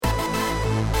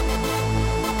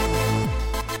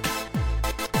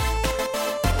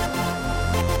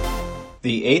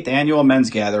The 8th Annual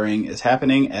Men's Gathering is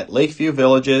happening at Lakeview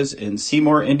Villages in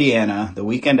Seymour, Indiana, the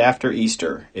weekend after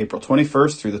Easter, April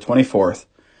 21st through the 24th.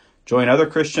 Join other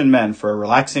Christian men for a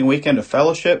relaxing weekend of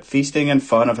fellowship, feasting, and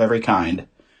fun of every kind.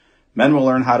 Men will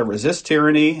learn how to resist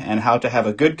tyranny and how to have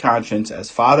a good conscience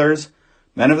as fathers,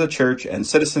 men of the church, and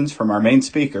citizens from our main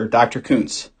speaker, Dr.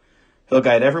 Kuntz. He'll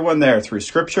guide everyone there through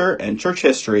Scripture and church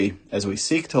history as we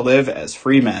seek to live as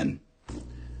free men.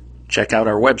 Check out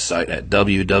our website at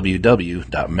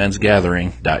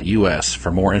www.mensgathering.us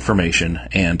for more information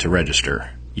and to register.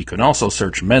 You can also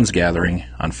search Men's Gathering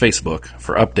on Facebook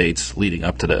for updates leading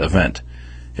up to the event.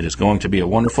 It is going to be a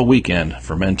wonderful weekend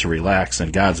for men to relax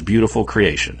in God's beautiful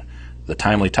creation. The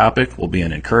timely topic will be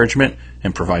an encouragement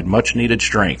and provide much-needed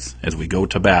strength as we go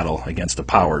to battle against the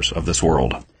powers of this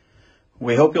world.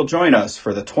 We hope you'll join us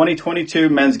for the 2022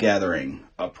 Men's Gathering,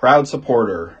 a proud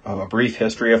supporter of A Brief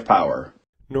History of Power.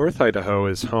 North Idaho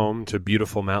is home to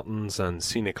beautiful mountains and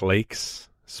scenic lakes,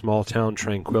 small-town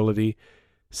tranquility,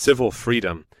 civil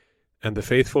freedom, and the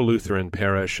faithful Lutheran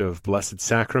parish of Blessed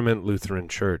Sacrament Lutheran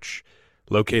Church,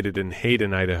 located in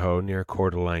Hayden, Idaho, near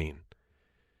Coeur d'Alene.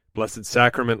 Blessed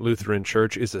Sacrament Lutheran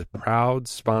Church is a proud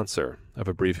sponsor of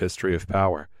A Brief History of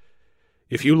Power.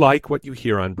 If you like what you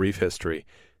hear on Brief History,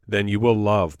 then you will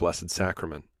love Blessed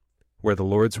Sacrament, where the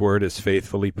Lord's Word is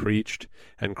faithfully preached,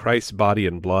 and Christ's body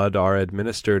and blood are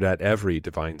administered at every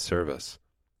divine service.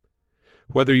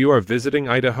 Whether you are visiting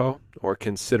Idaho or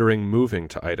considering moving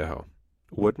to Idaho,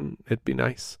 wouldn't it be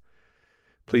nice?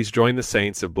 Please join the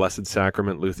saints of Blessed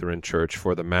Sacrament Lutheran Church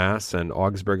for the Mass and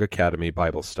Augsburg Academy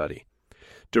Bible Study.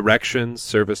 Directions,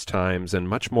 service times, and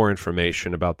much more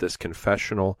information about this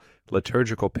confessional,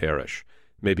 liturgical parish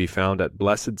may be found at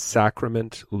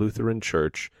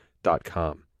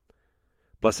blessedsacramentlutheranchurch.com.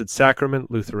 Blessed Sacrament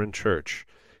Lutheran Church,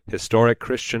 historic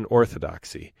Christian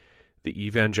orthodoxy, the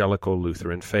evangelical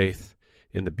Lutheran faith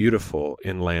in the beautiful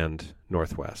inland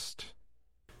Northwest.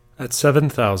 At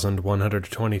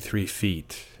 7,123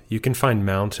 feet, you can find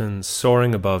mountains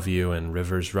soaring above you and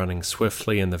rivers running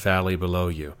swiftly in the valley below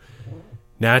you,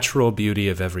 natural beauty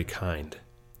of every kind.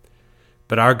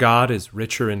 But our God is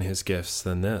richer in his gifts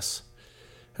than this.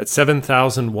 At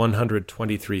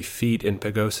 7,123 feet in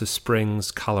Pagosa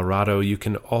Springs, Colorado, you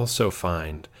can also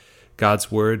find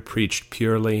God's Word preached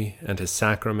purely and his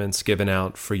sacraments given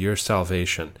out for your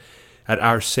salvation at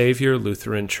Our Savior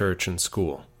Lutheran Church and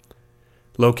School.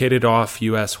 Located off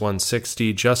US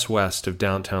 160 just west of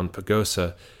downtown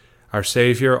Pagosa, Our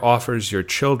Savior offers your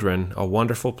children a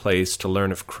wonderful place to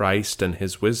learn of Christ and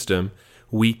his wisdom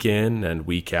week in and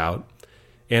week out,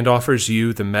 and offers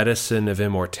you the medicine of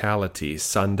immortality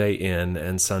Sunday in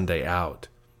and Sunday out.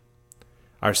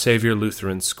 Our Savior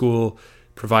Lutheran School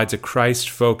provides a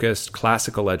Christ-focused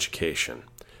classical education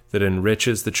that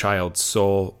enriches the child's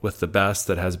soul with the best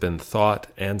that has been thought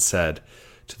and said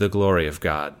to the glory of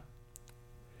God.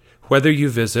 Whether you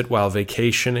visit while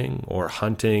vacationing or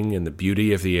hunting in the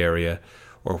beauty of the area,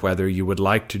 or whether you would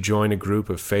like to join a group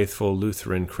of faithful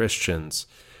Lutheran Christians,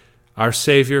 Our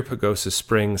Savior Pagosa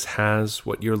Springs has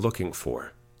what you're looking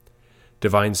for.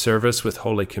 Divine service with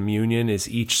Holy Communion is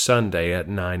each Sunday at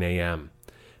 9 a.m.,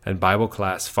 and Bible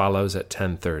class follows at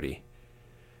 10:30.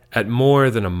 At more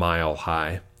than a mile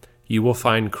high, you will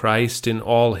find Christ in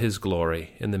all his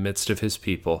glory in the midst of his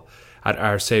people at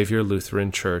Our Savior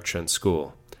Lutheran Church and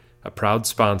School, a proud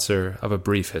sponsor of A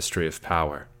Brief History of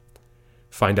Power.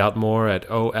 Find out more at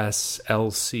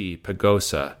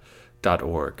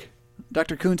oslcpagosa.org.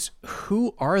 Dr. Kuntz,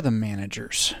 who are the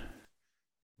managers?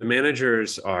 The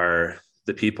managers are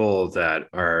the people that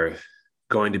are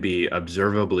going to be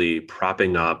observably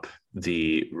propping up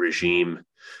the regime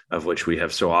of which we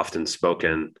have so often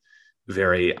spoken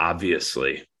very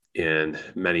obviously in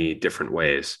many different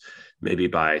ways, maybe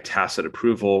by tacit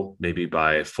approval, maybe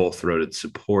by full-throated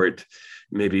support,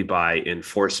 maybe by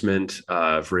enforcement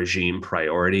of regime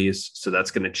priorities. So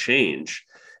that's going to change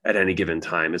at any given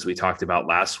time. As we talked about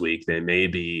last week, they may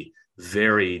be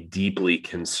very deeply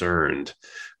concerned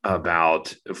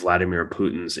about Vladimir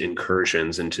Putin's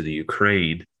incursions into the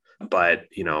Ukraine. But,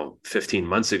 15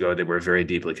 months ago, they were very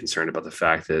deeply concerned about the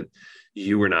fact that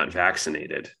you were not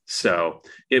vaccinated. So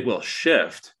it will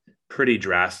shift pretty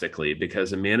drastically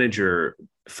because a manager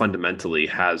fundamentally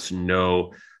has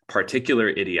no particular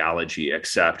ideology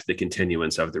except the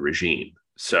continuance of the regime.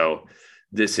 So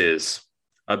this is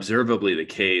observably the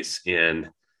case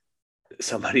in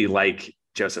somebody like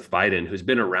Joseph Biden, who's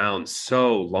been around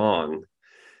so long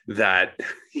that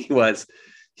he was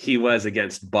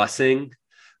against busing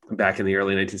back in the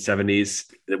early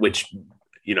 1970s, which,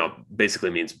 basically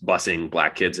means busing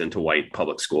Black kids into white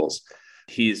public schools.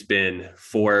 He's been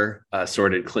for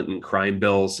assorted Clinton crime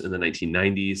bills in the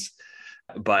 1990s,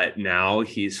 but now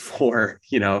he's for,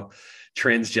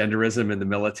 transgenderism in the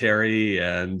military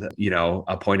and,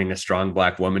 appointing a strong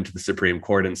Black woman to the Supreme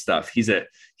Court and stuff. He's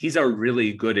a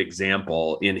really good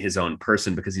example in his own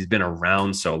person because he's been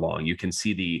around so long. You can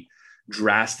see the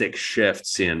drastic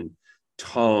shifts in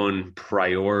tone,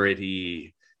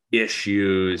 priority,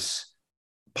 issues,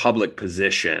 public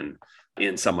position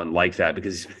in someone like that,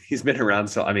 because he's been around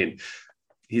so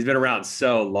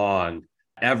long.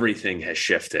 Everything has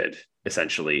shifted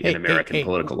essentially in American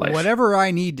political life. Whatever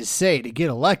I need to say to get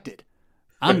elected,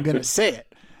 I'm going to say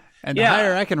it. And the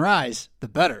higher I can rise, the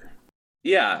better.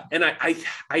 Yeah. And I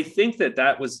think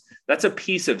that's a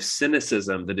piece of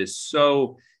cynicism that is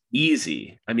so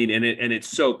easy. I mean, and it's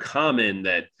so common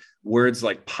that words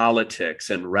like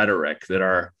politics and rhetoric that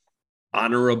are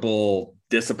honorable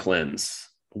disciplines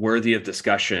worthy of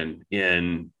discussion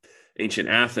in ancient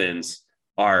Athens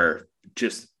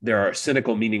there are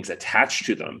cynical meanings attached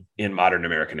to them in modern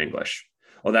American English.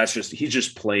 Oh, he's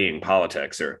just playing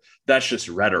politics, or that's just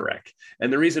rhetoric.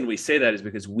 And the reason we say that is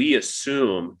because we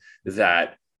assume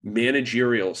that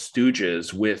managerial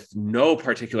stooges with no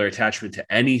particular attachment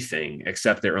to anything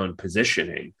except their own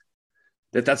positioning,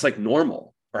 that's like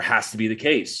normal or has to be the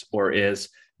case or is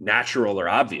natural or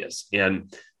obvious.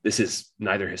 And this is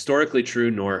neither historically true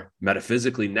nor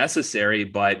metaphysically necessary,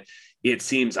 but it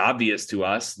seems obvious to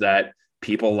us that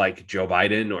people like Joe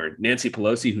Biden or Nancy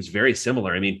Pelosi, who's very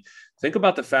similar. I mean, think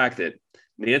about the fact that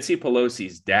Nancy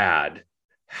Pelosi's dad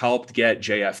helped get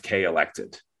JFK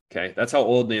elected. Okay. That's how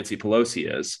old Nancy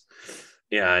Pelosi is.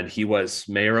 And he was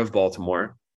mayor of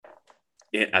Baltimore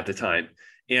at the time.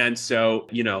 And so,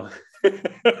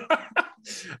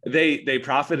 they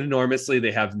profit enormously.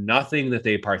 They have nothing that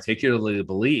they particularly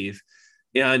believe.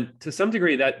 And to some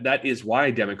degree, that is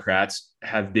why Democrats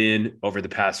have been, over the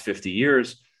past 50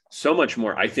 years, so much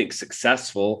more, I think,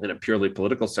 successful in a purely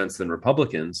political sense than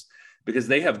Republicans, because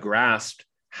they have grasped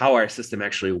how our system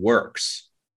actually works,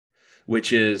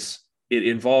 which is it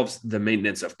involves the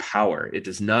maintenance of power. It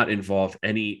does not involve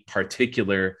any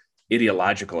particular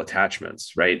ideological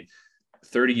attachments, right?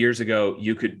 30 years ago,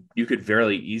 you could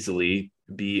very easily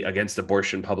be against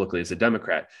abortion publicly as a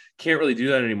Democrat. Can't really do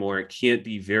that anymore. Can't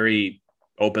be very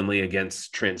openly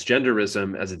against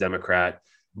transgenderism as a Democrat,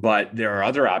 but there are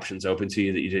other options open to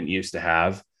you that you didn't used to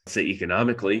have, say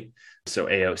economically. So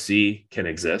AOC can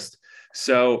exist.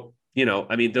 So,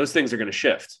 those things are going to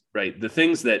shift, right? The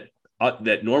things that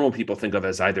normal people think of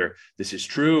as either this is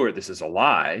true or this is a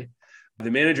lie,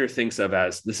 the manager thinks of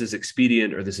as this is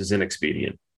expedient or this is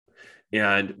inexpedient.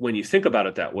 And when you think about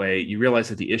it that way, you realize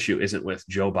that the issue isn't with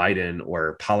Joe Biden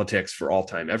or politics for all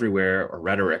time everywhere or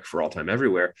rhetoric for all time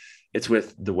everywhere. It's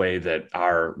with the way that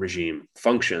our regime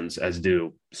functions, as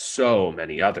do so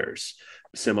many others.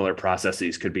 Similar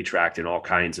processes could be tracked in all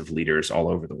kinds of leaders all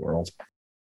over the world.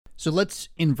 So let's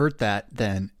invert that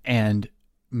then and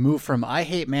move from I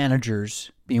hate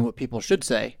managers being what people should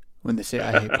say when they say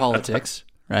I hate politics,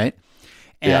 right?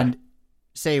 And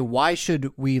say, why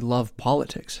should we love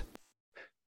politics?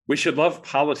 We should love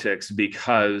politics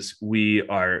because we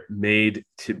are made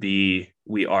to be,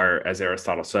 as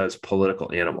Aristotle says,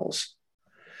 political animals.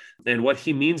 And what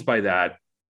he means by that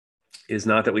is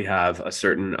not that we have a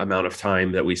certain amount of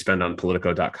time that we spend on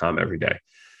Politico.com every day.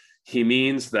 He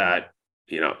means that,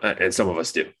 and some of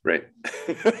us do, right?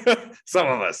 Some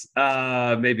of us,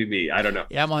 maybe me, I don't know.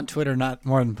 Yeah, I'm on Twitter, not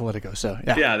more than Politico. So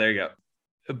yeah, there you go.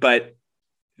 But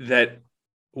that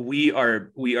we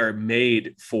are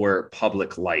made for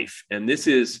public life. And this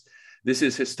is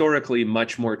historically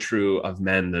much more true of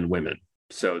men than women.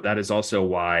 So that is also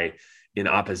why, in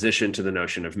opposition to the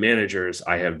notion of managers,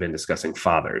 I have been discussing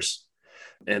fathers.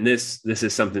 And this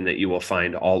is something that you will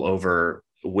find all over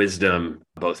wisdom,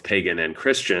 both pagan and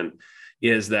Christian,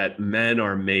 is that men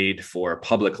are made for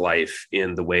public life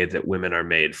in the way that women are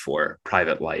made for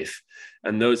private life.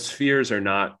 And those spheres are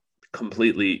not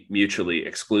completely mutually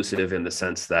exclusive in the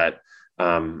sense that,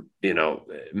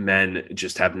 men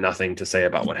just have nothing to say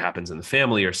about what happens in the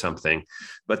family or something,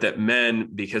 but that men,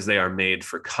 because they are made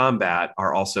for combat,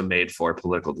 are also made for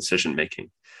political decision-making.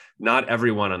 Not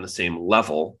everyone on the same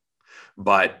level,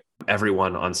 but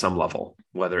everyone on some level,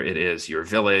 whether it is your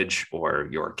village or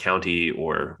your county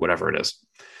or whatever it is.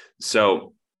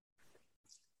 So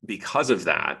because of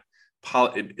that,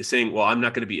 saying, well, I'm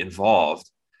not going to be involved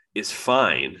is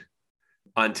fine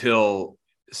until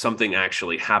something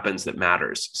actually happens that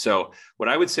matters. So what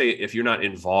I would say, if you're not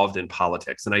involved in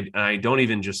politics, and I don't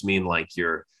even just mean like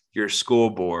your school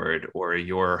board or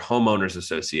your homeowners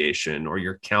association or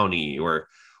your county or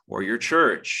your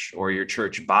church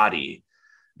body,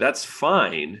 That's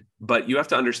fine, but you have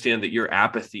to understand that your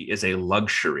apathy is a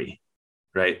luxury,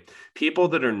 right? People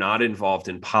that are not involved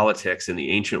in politics in the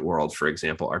ancient world, for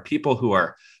example, are people who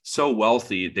are so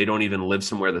wealthy they don't even live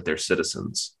somewhere that they're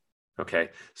citizens. Okay,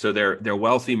 so they're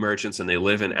wealthy merchants and they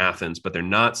live in Athens, but they're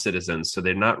not citizens, so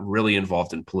they're not really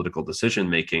involved in political decision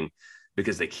making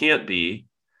because they can't be.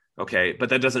 Okay, but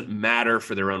that doesn't matter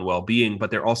for their own well-being.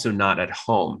 But they're also not at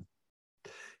home.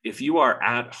 If you are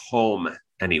at home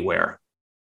anywhere,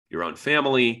 your own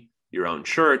family, your own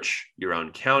church, your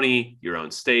own county, your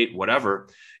own state, whatever,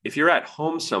 if you're at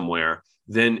home somewhere,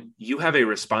 then you have a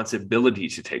responsibility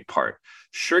to take part.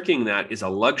 Shirking that is a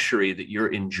luxury that you're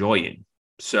enjoying.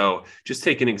 So just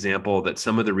take an example that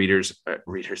some of the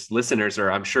listeners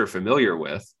are, I'm sure, familiar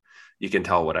with. You can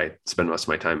tell what I spend most of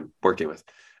my time working with,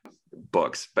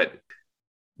 books, but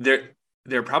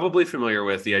they're probably familiar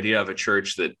with the idea of a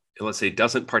church that, let's say,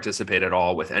 doesn't participate at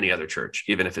all with any other church,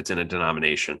 even if it's in a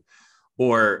denomination,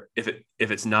 or if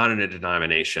it's not in a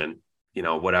denomination,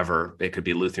 whatever, it could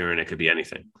be Lutheran, it could be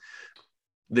anything.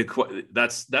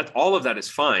 That's all of that is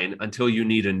fine until you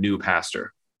need a new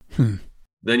pastor.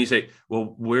 Then you say,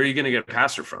 well, where are you going to get a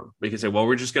pastor from? We can say, well,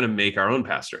 we're just going to make our own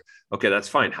pastor. Okay, that's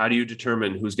fine. How do you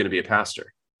determine who's going to be a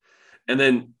pastor? And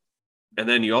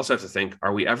then you also have to think,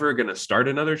 are we ever going to start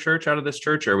another church out of this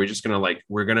church? Or are we just going to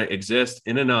we're going to exist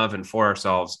in and of and for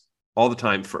ourselves all the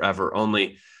time, forever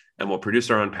only, and we'll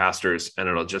produce our own pastors and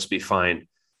it'll just be fine.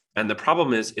 And the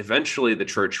problem is eventually the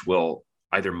church will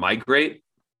either migrate,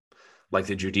 like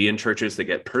the Judean churches that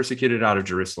get persecuted out of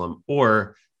Jerusalem,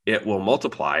 or it will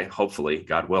multiply, hopefully,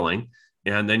 God willing,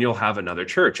 and then you'll have another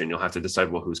church and you'll have to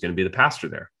decide, well, who's going to be the pastor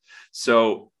there?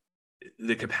 So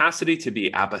the capacity to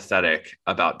be apathetic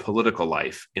about political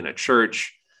life in a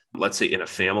church, let's say in a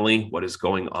family, what is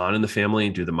going on in the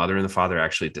family? Do the mother and the father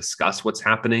actually discuss what's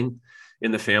happening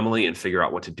in the family and figure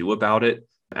out what to do about it?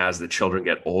 As the children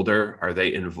get older, are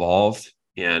they involved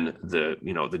in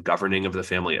the governing of the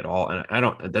family at all?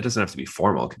 And that doesn't have to be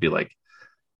formal. It could be like,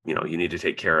 you need to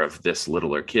take care of this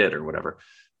littler kid or whatever.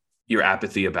 Your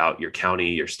apathy about your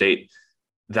county, your state,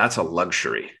 that's a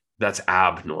luxury. That's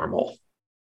abnormal.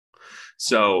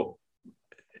 So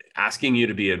asking you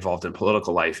to be involved in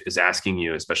political life is asking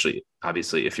you, especially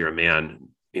obviously if you're a man,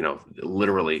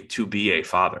 literally to be a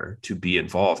father, to be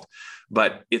involved.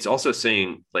 But it's also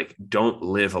saying, don't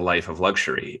live a life of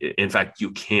luxury. In fact, you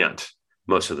can't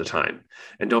most of the time.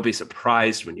 And don't be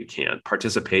surprised when you can't.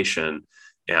 Participation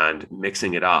and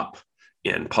mixing it up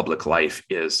in public life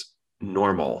is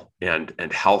normal and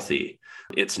healthy.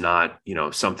 It's not,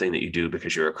 something that you do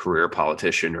because you're a career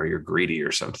politician or you're greedy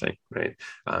or something, right?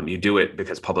 You do it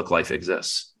because public life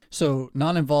exists. So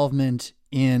non-involvement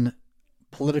in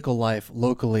political life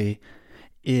locally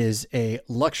is a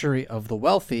luxury of the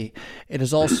wealthy. It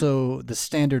is also the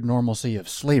standard normalcy of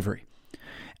slavery.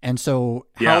 And so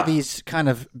how these kind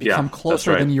of become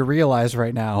closer than you realize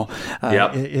right now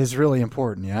is really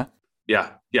important. Yeah.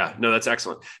 Yeah. No, that's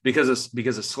excellent. Because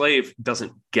a slave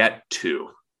doesn't get to,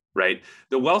 right?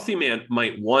 The wealthy man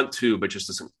might want to, but just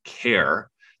doesn't care.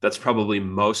 That's probably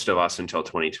most of us until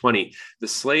 2020. The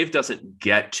slave doesn't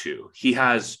get to. He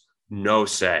has no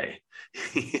say.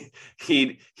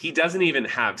 He doesn't even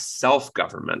have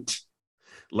self-government,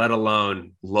 let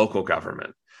alone local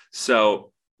government.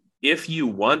 So if you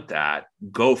want that,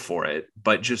 go for it,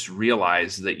 but just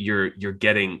realize that you're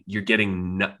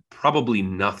getting probably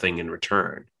nothing in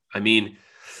return. I mean,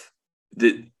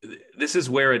 this is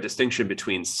where a distinction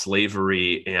between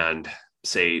slavery and,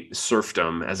 say,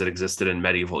 serfdom as it existed in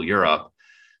medieval Europe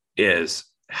is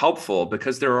helpful,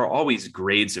 because there are always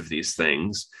grades of these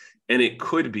things. And it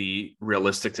could be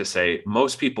realistic to say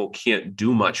most people can't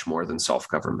do much more than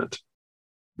self-government.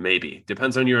 Maybe.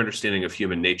 Depends on your understanding of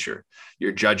human nature,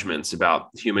 your judgments about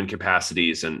human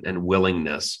capacities and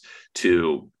willingness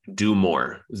to do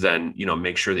more than,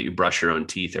 make sure that you brush your own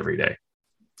teeth every day.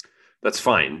 That's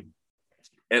fine.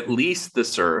 At least the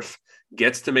serf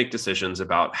gets to make decisions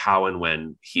about how and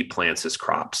when he plants his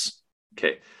crops.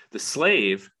 Okay. The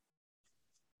slave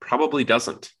probably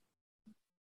doesn't.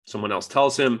 Someone else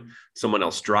tells him, someone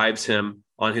else drives him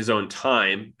on his own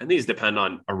time. And these depend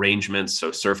on arrangements.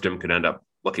 So serfdom could end up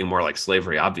looking more like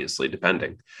slavery, obviously,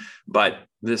 depending. But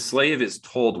the slave is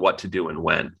told what to do and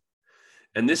when.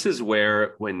 And this is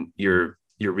where, when you're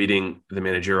reading The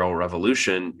Managerial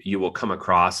Revolution, you will come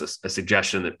across a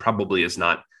suggestion that probably is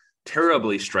not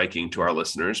terribly striking to our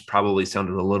listeners, probably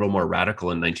sounded a little more radical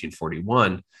in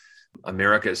 1941.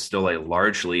 America is still a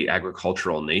largely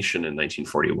agricultural nation in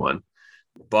 1941.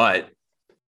 But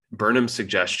Burnham's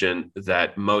suggestion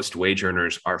that most wage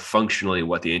earners are functionally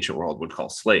what the ancient world would call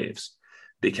slaves,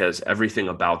 because everything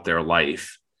about their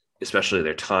life especially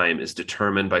their time, is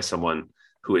determined by someone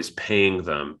who is paying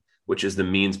them, which is the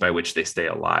means by which they stay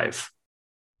alive.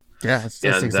 Yeah, that's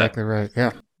And exactly right.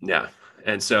 Yeah. yeah.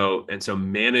 And so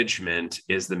management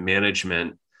is the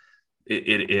management.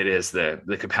 It is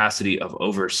the capacity of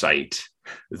oversight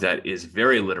that is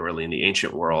very literally in the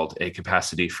ancient world a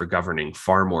capacity for governing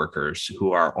farm workers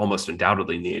who are almost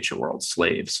undoubtedly in the ancient world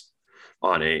slaves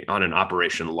on an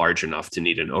operation large enough to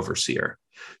need an overseer.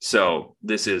 So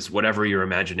this is whatever your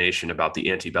imagination about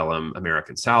the antebellum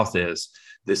American South is.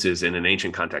 This is in an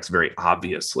ancient context very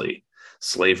obviously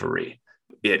slavery.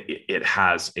 It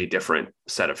has a different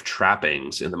set of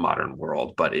trappings in the modern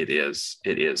world, but it is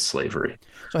slavery.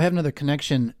 So I have another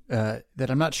connection that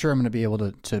I'm not sure I'm going to be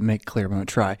able to make clear. I'm going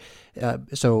to try.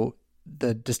 So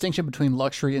the distinction between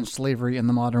luxury and slavery in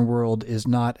the modern world is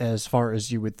not as far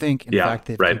as you would think. In fact,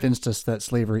 they've convinced us that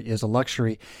slavery is a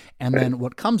luxury. And then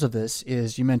what comes of this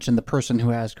is, you mentioned the person who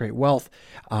has great wealth.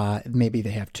 Maybe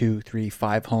they have 2, 3,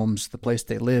 5 homes. The place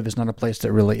they live is not a place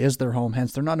that really is their home.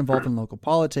 Hence, they're not involved in local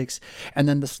politics. And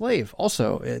then the slave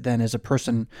also then is a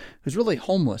person who's really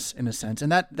homeless in a sense.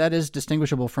 And that is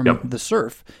distinguishable from the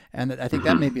serf. And I think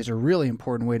that maybe is a really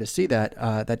important way to see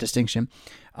that distinction.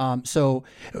 So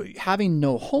having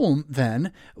no home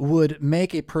then would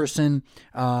make a person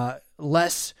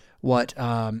less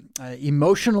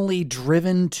emotionally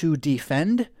driven to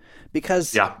defend,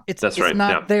 because it's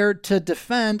not there to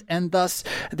defend, and thus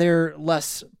they're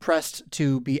less pressed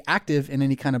to be active in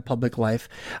any kind of public life.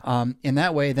 In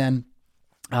that way, then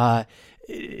what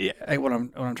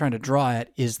I'm trying to draw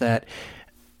at is that,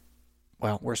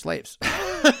 well, we're slaves.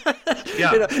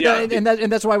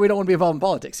 And that's why we don't want to be involved in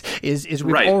politics. Is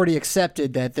we've already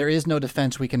accepted that there is no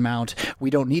defense we can mount. We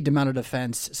don't need to mount a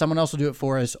defense. Someone else will do it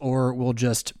for us, or we'll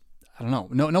just, I don't know.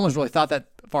 No one's really thought that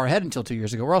far ahead until 2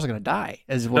 years ago. We're also going to die,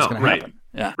 is what's going to happen.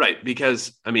 Yeah, right.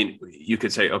 Because I mean, you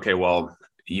could say, okay, well,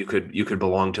 you could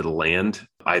belong to the land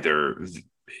either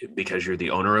because you're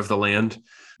the owner of the land.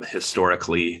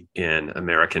 Historically, in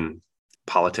American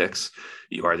politics,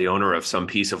 you are the owner of some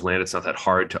piece of land. It's not that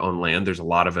hard to own land. There's a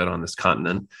lot of it on this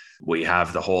continent. We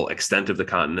have the whole extent of the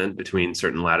continent between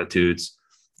certain latitudes.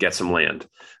 Get some land.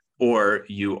 Or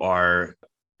you are,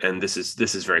 and this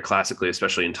is very classically,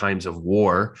 especially in times of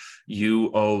war,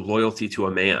 you owe loyalty to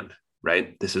a man,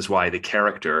 right? This is why the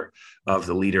character of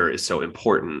the leader is so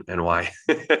important, and why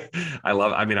I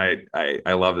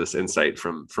love this insight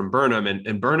from Burnham.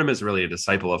 And Burnham is really a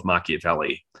disciple of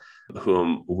Machiavelli,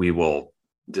 whom we will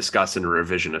discuss in a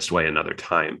revisionist way another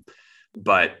time.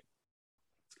 But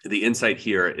the insight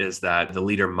here is that the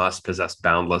leader must possess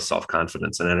boundless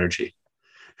self-confidence and energy,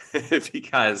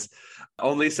 because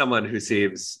only someone who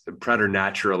seems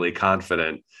preternaturally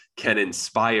confident can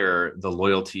inspire the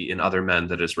loyalty in other men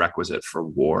that is requisite for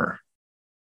war.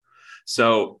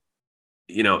 So,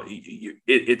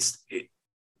 it's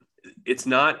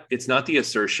not the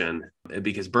assertion,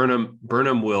 because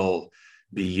Burnham will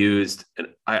be used, and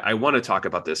I want to talk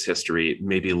about this history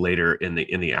maybe later in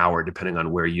the hour, depending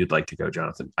on where you'd like to go,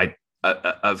 Jonathan.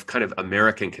 Of kind of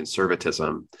American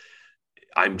conservatism,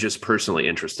 I'm just personally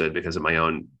interested because of my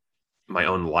own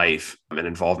life and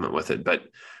involvement with it, but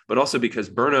also because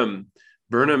Burnham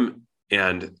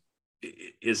and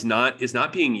is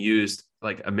not being used,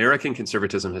 like American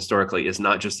conservatism historically is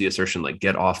not just the assertion like,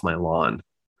 get off my lawn.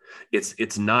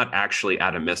 It's not actually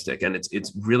atomistic, and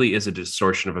it's really is a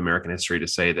distortion of American history to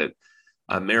say that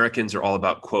Americans are all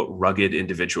about, quote, rugged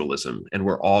individualism, and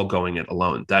we're all going it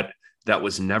alone. That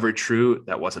was never true.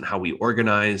 That wasn't how we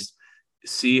organized.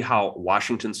 See how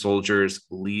Washington soldiers,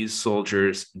 Lee's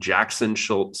soldiers, Jackson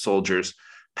soldiers,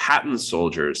 Patton's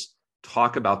soldiers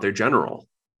talk about their general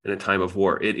in a time of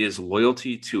war. It is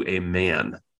loyalty to a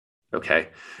man, okay?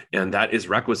 And that is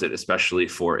requisite, especially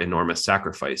for enormous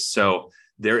sacrifice. So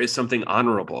there is something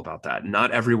honorable about that.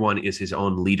 Not everyone is his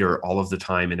own leader all of the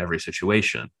time in every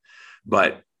situation,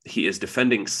 but he is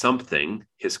defending something,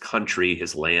 his country,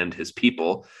 his land, his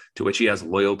people, to which he has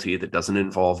loyalty that doesn't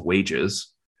involve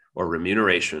wages or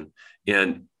remuneration.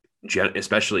 And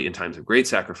especially in times of great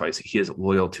sacrifice, he is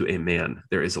loyal to a man.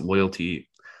 There is a loyalty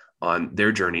on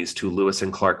their journeys to Lewis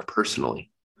and Clark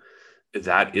personally.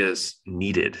 That is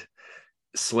needed.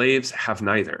 Slaves have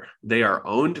neither. They are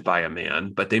owned by a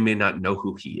man, but they may not know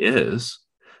who he is,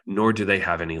 nor do they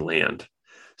have any land.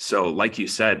 So like you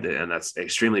said, and that's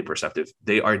extremely perceptive,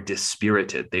 they are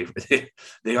dispirited.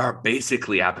 They are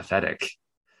basically apathetic,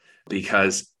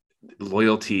 because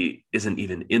loyalty isn't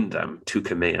even in them to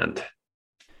command.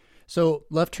 So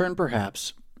left turn,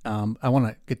 perhaps. I want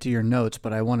to get to your notes,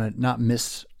 but I want to not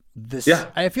miss this. Yeah.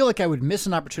 I feel like I would miss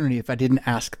an opportunity if I didn't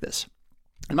ask this.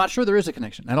 I'm not sure there is a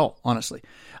connection at all, honestly.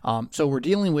 So we're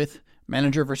dealing with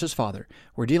manager versus father.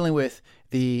 We're dealing with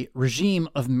the regime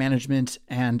of management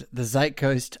and the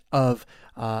zeitgeist of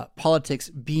politics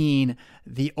being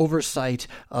the oversight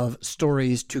of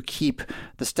stories to keep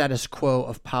the status quo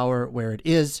of power where it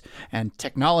is, and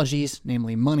technologies,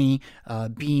 namely money,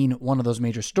 being one of those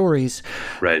major stories.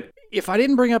 Right. If I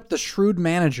didn't bring up the shrewd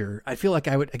manager, I feel like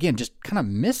I would, again, just kind of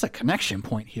miss a connection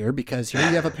point here, because here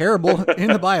you have a parable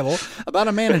in the Bible about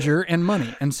a manager and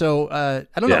money. And so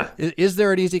I don't know, is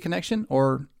there an easy connection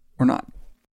or not?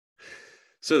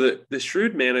 So the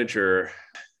shrewd manager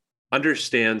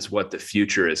understands what the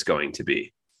future is going to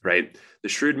be, right? The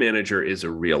shrewd manager is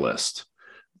a realist.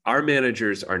 Our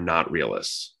managers are not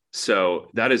realists. So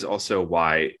that is also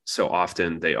why so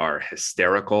often they are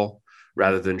hysterical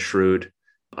rather than shrewd.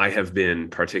 I have been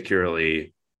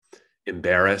particularly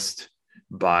embarrassed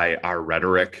by our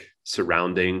rhetoric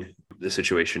surrounding the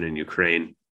situation in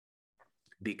Ukraine,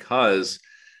 because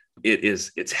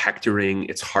it's hectoring,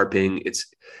 it's harping, it's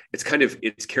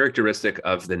characteristic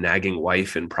of the nagging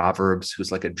wife in Proverbs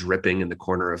who's like a dripping in the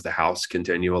corner of the house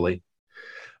continually.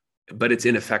 But it's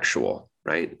ineffectual,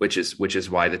 right? Which is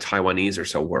why the Taiwanese are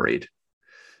so worried,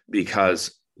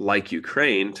 because like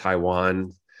Ukraine,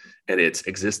 Taiwan and its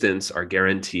existence are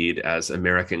guaranteed as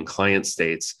American client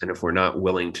states. And if we're not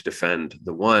willing to defend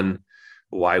the one,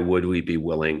 why would we be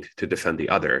willing to defend the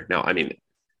other? Now, I mean,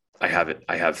 I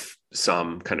have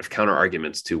some kind of counter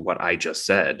arguments to what I just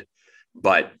said,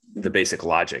 but the basic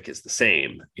logic is the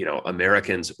same. You know,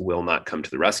 Americans will not come to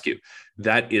the rescue.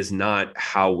 That is not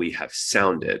how we have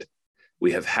sounded.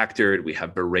 We have hectored, we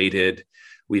have berated,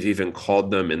 we've even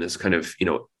called them in this kind of,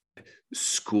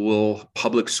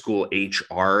 public school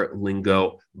HR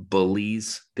lingo,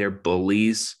 bullies. They're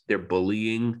bullies. They're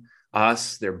bullying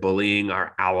us. They're bullying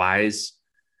our allies.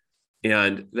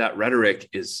 And that rhetoric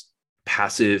is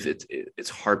passive. It's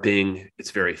harping.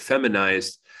 It's very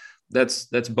feminized. That's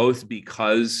both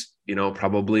because,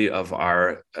 probably of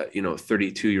our,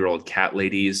 32-year-old cat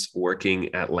ladies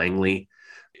working at Langley,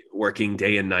 working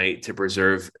day and night to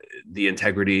preserve the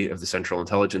integrity of the Central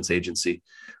Intelligence Agency.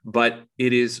 But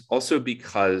it is also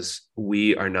because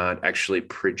we are not actually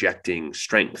projecting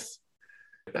strength.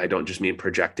 I don't just mean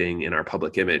projecting in our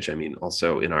public image. I mean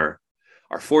also in our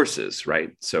forces,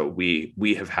 right? So we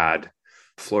have had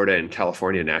Florida and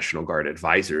California National Guard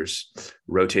advisors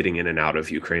rotating in and out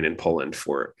of Ukraine and Poland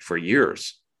for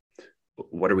years.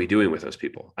 What are we doing with those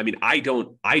people? I mean, I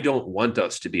don't want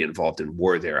us to be involved in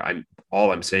war there.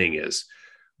 All I'm saying is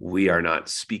we are not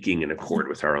speaking in accord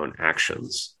with our own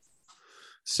actions.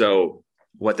 So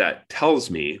what that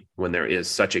tells me, when there is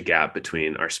such a gap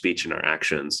between our speech and our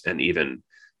actions, and even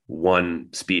one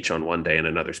speech on one day and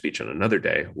another speech on another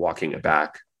day, walking it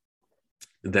back,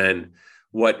 then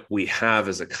what we have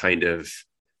is a kind of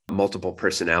multiple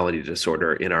personality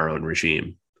disorder in our own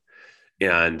regime.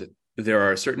 And there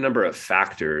are a certain number of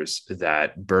factors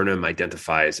that Burnham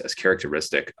identifies as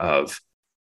characteristic of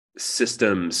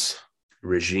systems,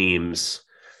 regimes,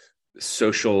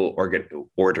 social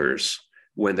orders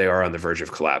when they are on the verge of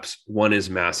collapse. One is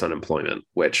mass unemployment,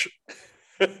 which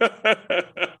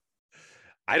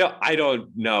I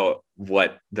don't know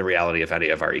what the reality of any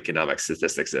of our economic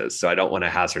statistics is. So I don't want to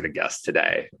hazard a guess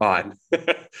today on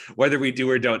whether we do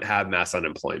or don't have mass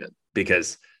unemployment,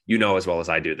 because you know as well as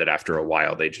I do that after a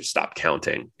while, they just stop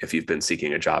counting if you've been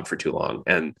seeking a job for too long,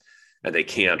 and they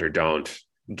can't or don't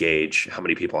gauge how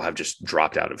many people have just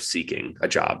dropped out of seeking a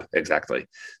job. Exactly.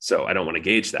 So I don't want to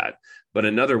gauge that. But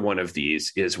another one of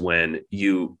these is when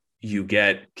you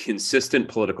get consistent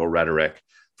political rhetoric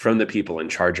from the people in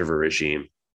charge of a regime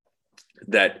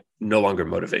that no longer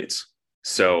motivates.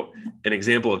 So an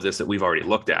example of this that we've already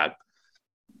looked at,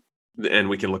 and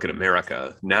we can look at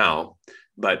America now,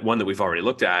 but one that we've already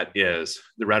looked at is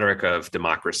the rhetoric of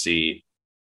democracy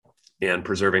and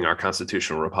preserving our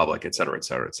constitutional republic, et cetera, et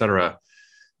cetera, et cetera,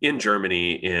 in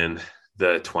Germany in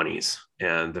the 20s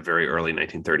and the very early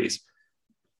 1930s.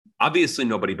 Obviously,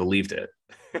 nobody believed it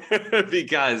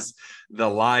because the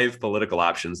live political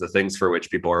options, the things for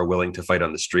which people are willing to fight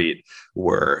on the street,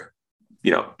 were,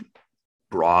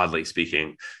 broadly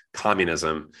speaking,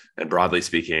 communism, and broadly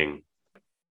speaking,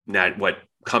 what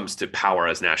comes to power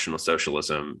as National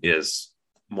Socialism is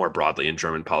more broadly in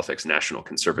German politics, national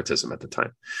conservatism at the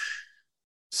time.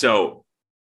 So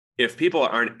if people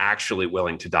aren't actually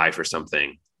willing to die for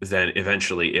something, then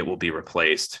eventually it will be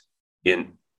replaced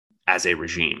as a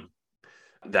regime.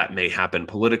 That may happen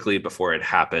politically before it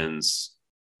happens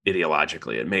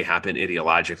ideologically. It may happen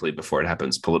ideologically before it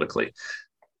happens politically.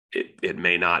 It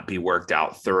may not be worked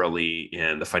out thoroughly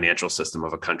in the financial system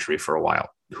of a country for a while.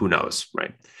 Who knows,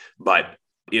 right? But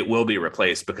it will be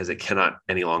replaced because it cannot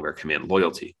any longer command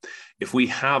loyalty. If we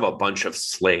have a bunch of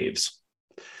slaves,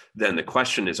 then the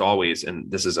question is always,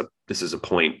 and this is a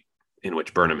point in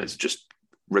which Burnham is just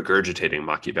regurgitating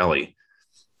Machiavelli,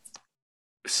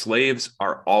 slaves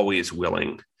are always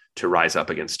willing to rise up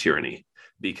against tyranny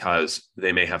because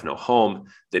they may have no home,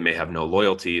 they may have no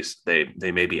loyalties, they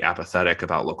may be apathetic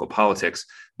about local politics,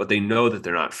 but they know that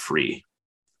they're not free,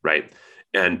 right?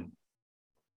 And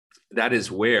that is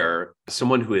where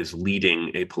someone who is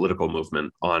leading a political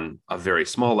movement on a very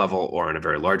small level or on a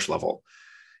very large level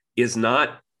is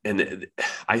not, and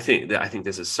I think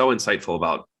this is so insightful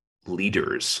about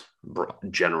leaders,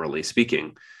 generally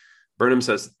speaking. Burnham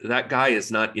says that guy is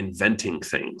not inventing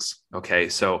things. Okay.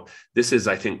 So this is,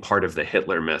 I think, part of the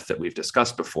Hitler myth that we've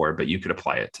discussed before, but you could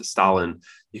apply it to Stalin.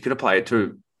 You could apply it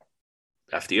to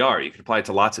FDR. You could apply it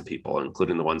to lots of people,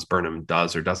 including the ones Burnham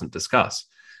does or doesn't discuss.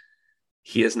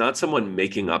 He is not someone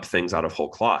making up things out of whole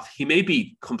cloth. He may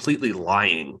be completely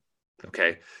lying,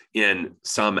 okay, in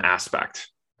some aspect,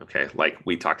 okay, like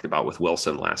we talked about with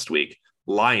Wilson last week,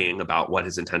 lying about what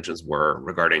his intentions were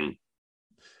regarding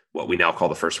what we now call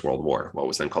the First World War, what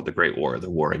was then called the Great War, the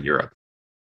war in Europe.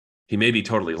 He may be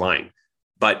totally lying,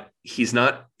 but he's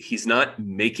not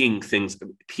making things.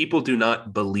 People do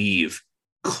not believe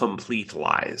complete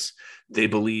lies. They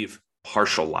believe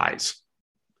partial lies.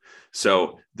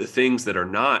 So the things that are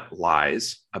not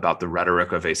lies about the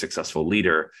rhetoric of a successful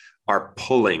leader are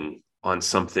pulling on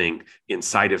something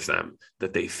inside of them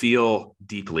that they feel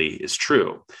deeply is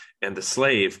true. And the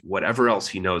slave, whatever else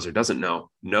he knows or doesn't know,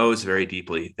 knows very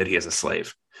deeply that he is a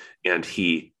slave, and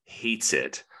he hates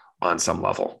it on some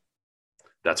level.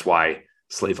 That's why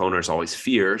slave owners always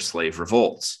fear slave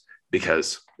revolts,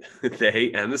 because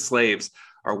they and the slaves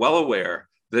are well aware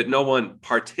that no one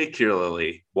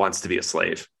particularly wants to be a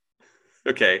slave.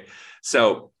 Okay.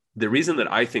 So the reason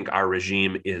that I think our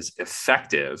regime is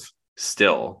effective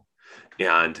still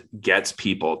and gets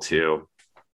people to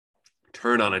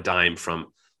turn on a dime from,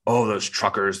 oh, those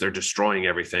truckers, they're destroying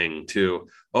everything, to,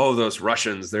 oh, those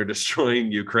Russians, they're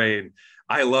destroying Ukraine.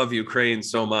 I love Ukraine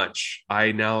so much.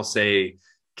 I now say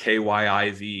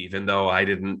KYIV, even though I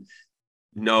didn't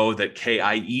know that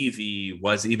KIEV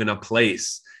was even a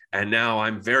place. And now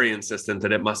I'm very insistent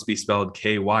that it must be spelled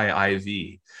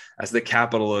KYIV as the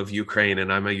capital of Ukraine.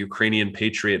 And I'm a Ukrainian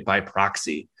patriot by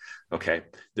proxy. Okay.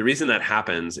 The reason that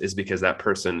happens is because that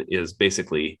person is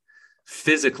basically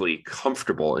physically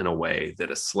comfortable in a way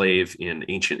that a slave in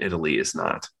ancient Italy is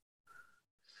not.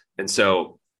 And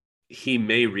so he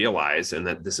may realize, and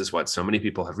that this is what so many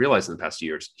people have realized in the past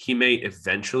years, he may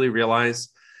eventually realize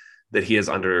that he is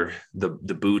under the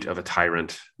boot of a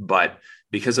tyrant, but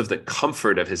because of the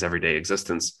comfort of his everyday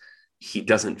existence, he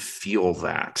doesn't feel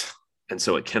that. And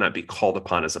so it cannot be called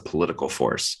upon as a political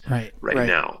force right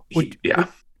now.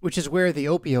 Which is where the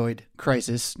opioid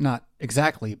crisis, not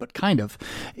exactly, but kind of,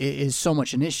 is so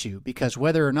much an issue, because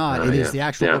whether or not it is the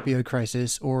actual opioid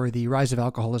crisis or the rise of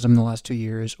alcoholism in the last 2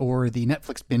 years or the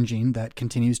Netflix binging that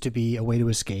continues to be a way to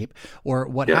escape or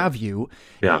what have you,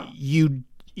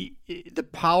 the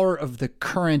power of the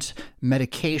current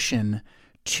medication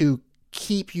to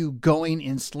keep you going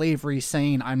in slavery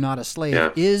saying I'm not a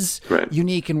slave is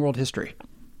unique in world history.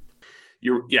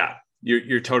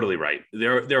 You're totally right.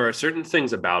 There are certain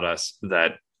things about us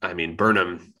that, I mean,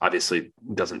 Burnham obviously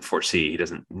doesn't foresee. He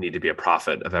doesn't need to be a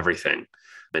prophet of everything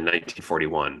in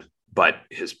 1941, but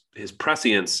his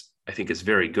prescience, I think, is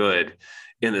very good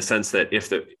in the sense that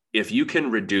if you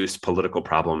can reduce political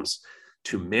problems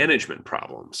to management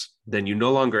problems, then you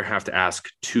no longer have to ask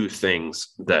two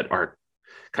things that are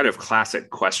kind of classic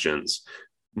questions,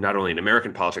 not only in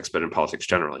American politics, but in politics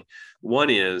generally. One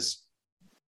is,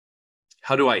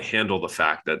 how do I handle the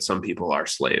fact that some people are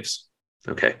slaves?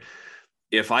 Okay.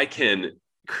 If I can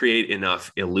create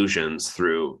enough illusions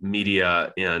through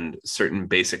media and certain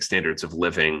basic standards of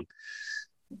living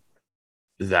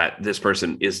that this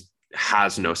person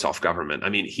has no self-government. I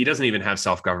mean, he doesn't even have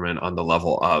self-government on the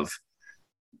level of,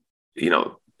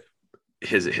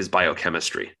 his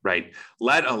biochemistry, right?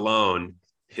 Let alone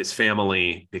his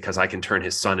family, because I can turn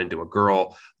his son into a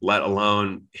girl, let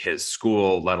alone his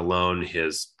school, let alone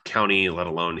his county, let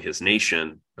alone his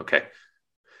nation. Okay.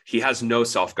 He has no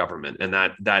self-government. And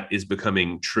that is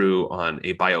becoming true on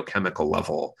a biochemical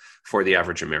level for the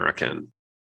average American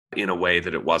in a way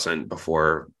that it wasn't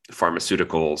before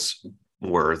pharmaceuticals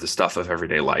were the stuff of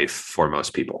everyday life for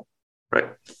most people. Right.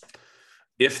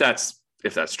 If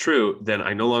that's true, then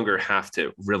I no longer have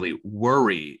to really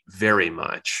worry very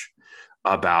much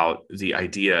about the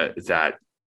idea that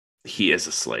he is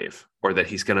a slave or that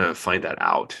he's going to find that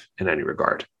out in any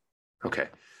regard. Okay.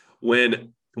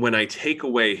 When when I take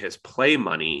away his play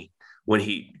money, when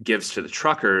he gives to the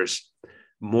truckers,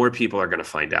 more people are going to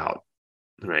find out,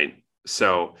 right?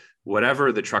 So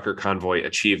whatever the trucker convoy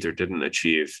achieved or didn't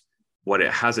achieve, what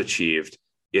it has achieved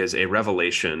is a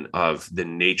revelation of the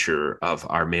nature of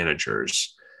our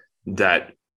managers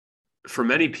that for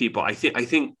many people, I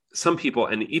think some people,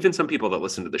 and even some people that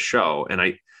listen to the show, and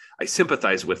I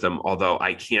sympathize with them, although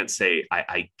I can't say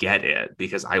I get it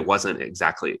because I wasn't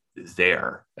exactly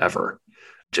there ever.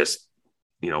 Just,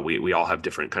 we all have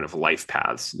different kind of life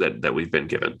paths that we've been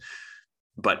given.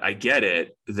 But I get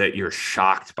it that you're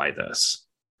shocked by this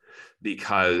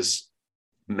because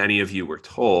many of you were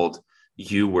told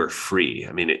you were free.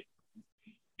 I mean,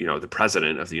 the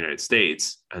president of the United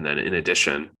States, and then in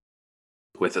addition,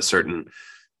 with a certain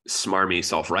smarmy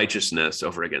self-righteousness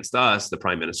over against us, the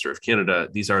Prime Minister of Canada,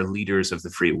 these are leaders of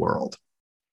the free world.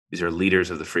 These are leaders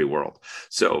of the free world.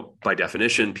 So by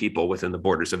definition, people within the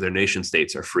borders of their nation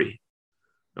states are free.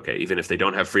 Okay, even if they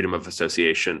don't have freedom of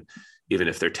association, even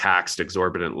if they're taxed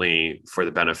exorbitantly for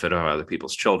the benefit of other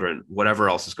people's children, whatever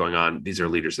else is going on, these are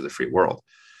leaders of the free world.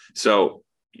 So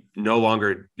no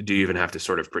longer do you even have to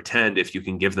sort of pretend if you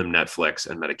can give them Netflix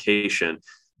and medication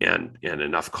and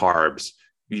enough carbs,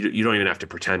 you don't even have to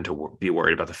pretend to be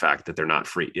worried about the fact that they're not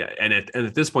free. Yeah. And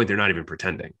at this point, they're not even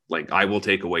pretending. Like, I will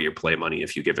take away your play money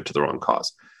if you give it to the wrong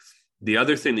cause. The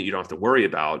other thing that you don't have to worry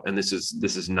about, and this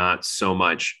is not so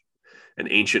much an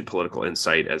ancient political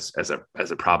insight as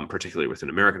a problem, particularly within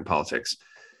American politics,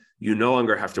 you no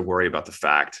longer have to worry about the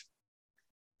fact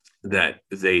that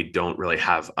they don't really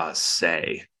have a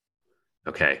say.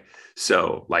 Okay.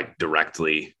 So like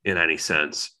directly in any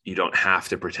sense, you don't have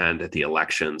to pretend that the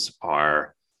elections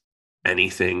are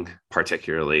anything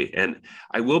particularly. And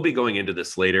I will be going into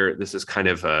this later. This is kind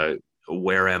of a,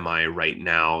 where am I right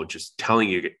now? Just telling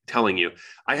you,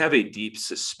 I have a deep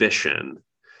suspicion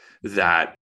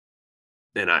that,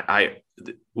 and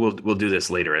we'll do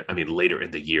this later. I mean, later in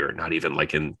the year, not even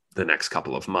like in the next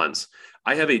couple of months.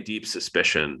 I have a deep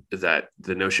suspicion that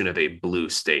the notion of a blue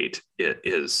state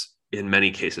is in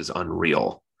many cases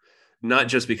unreal, not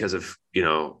just because of,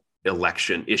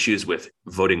 election issues with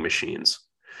voting machines,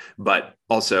 but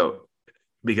also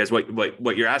because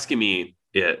what you're asking me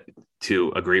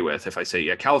to agree with, if I say,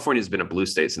 yeah, California has been a blue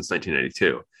state since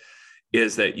 1992,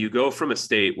 is that you go from a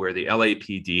state where the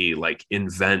LAPD like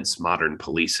invents modern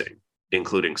policing,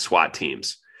 including SWAT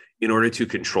teams, in order to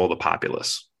control the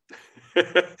populace.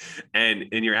 and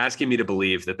you're asking me to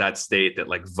believe that state that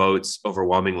like votes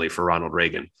overwhelmingly for Ronald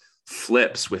Reagan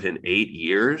flips within 8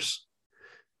 years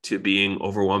to being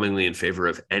overwhelmingly in favor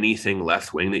of anything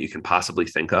left wing that you can possibly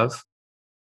think of.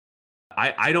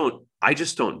 I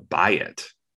just don't buy it.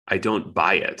 I don't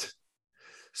buy it.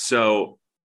 So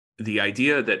the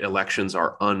idea that elections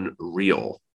are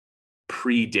unreal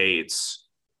predates,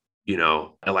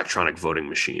 electronic voting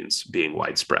machines being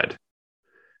widespread.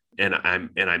 And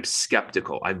I'm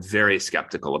skeptical. I'm very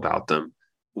skeptical about them.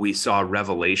 We saw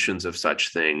revelations of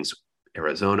such things,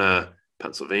 Arizona,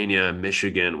 Pennsylvania,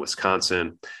 Michigan,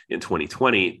 Wisconsin in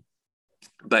 2020.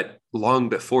 But long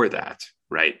before that,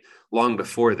 right? Long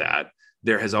before that,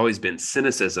 there has always been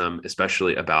cynicism,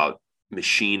 especially about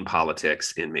machine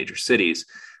politics in major cities.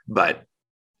 But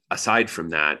aside from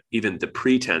that, even the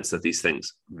pretense that these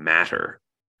things matter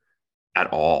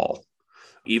at all,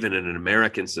 even in an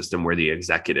American system where the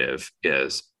executive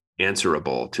is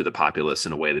answerable to the populace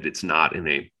in a way that it's not in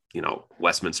a,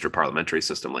 Westminster parliamentary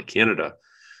system like Canada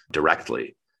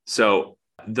directly. So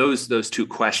those two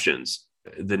questions,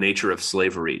 the nature of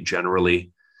slavery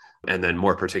generally, and then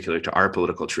more particular to our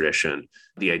political tradition,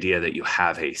 the idea that you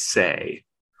have a say.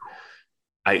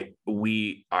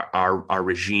 Our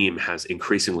regime has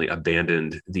increasingly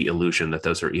abandoned the illusion that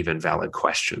those are even valid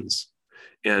questions.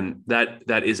 And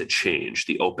that is a change,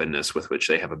 the openness with which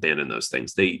they have abandoned those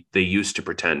things. They used to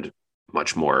pretend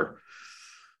much more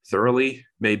thoroughly,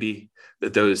 maybe,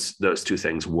 that those two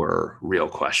things were real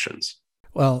questions.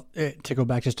 Well, to go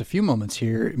back just a few moments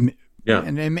here, yeah,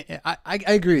 and I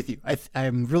agree with you.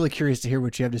 I'm really curious to hear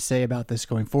what you have to say about this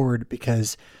going forward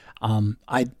because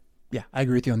I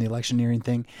agree with you on the electioneering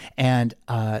thing. And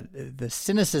the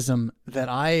cynicism that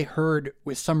I heard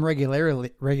with some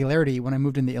regularity when I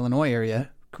moved in the Illinois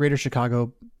area, greater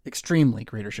Chicago, extremely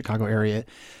greater Chicago area,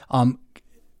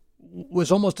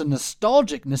 was almost a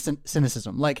nostalgic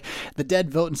cynicism. Like the dead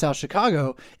vote in South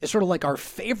Chicago is sort of like our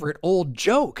favorite old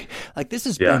joke. Like this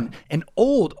has been an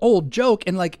old joke,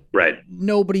 and like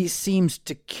nobody seems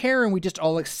to care, and we just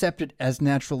all accept it as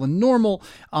natural and normal.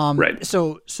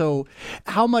 So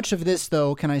how much of this,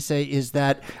 though, can I say is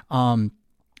that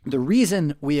The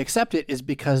reason we accept it is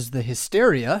because the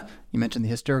hysteria, you mentioned the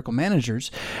hysterical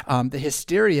managers, the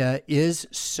hysteria is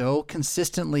so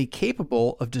consistently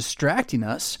capable of distracting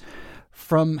us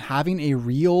from having a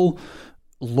real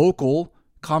local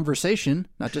conversation,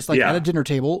 not just like at a dinner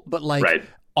table, but like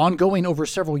ongoing over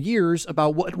several years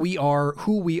about what we are,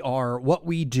 who we are, what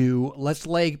we do. Let's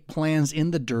lay plans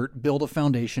in the dirt, build a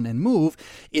foundation, and move.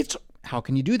 It's how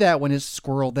can you do that when it's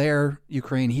squirrel there,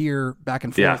 Ukraine here, back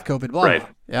and forth, COVID, blah, blah.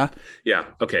 Yeah. Yeah.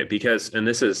 Okay. Because, and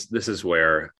this is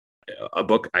where a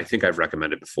book I think I've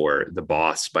recommended before, The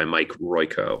Boss by Mike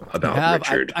Royko about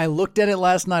Richard. I looked at it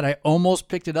last night. I almost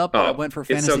picked it up, but I went for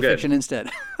fantasy fiction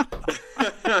instead.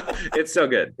 It's so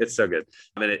good. It's so good.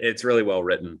 I mean, it's really well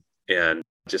written and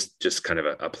just kind of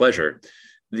a pleasure.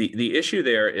 The issue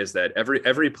there is that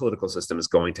every political system is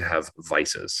going to have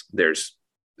vices. There's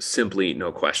simply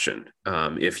no question.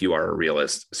 If you are a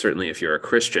realist, certainly if you're a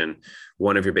Christian,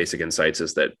 one of your basic insights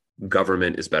is that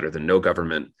government is better than no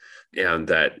government, and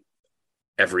that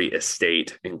every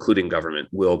estate, including government,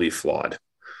 will be flawed.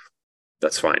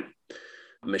 That's fine.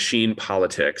 Machine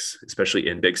politics, especially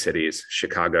in big cities,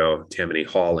 Chicago, Tammany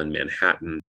Hall, and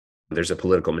Manhattan, there's a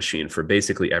political machine for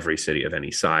basically every city of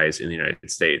any size in the United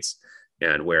States.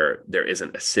 And where there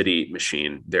isn't a city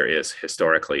machine, there is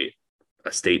historically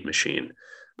a state machine.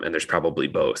 And there's probably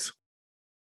both.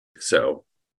 So,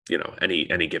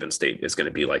 any given state is going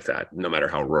to be like that, no matter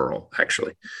how rural,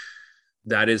 actually.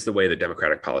 That is the way that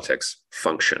democratic politics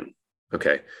function.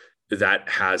 Okay. That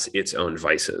has its own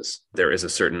vices. There is a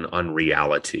certain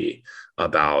unreality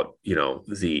about,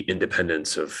 the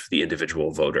independence of the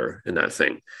individual voter in that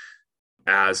thing.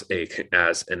 As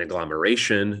an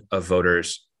agglomeration of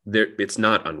voters, it's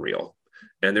not unreal.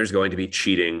 And there's going to be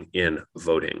cheating in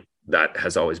voting. That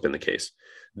has always been the case.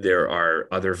 There are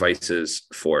other vices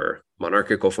for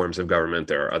monarchical forms of government.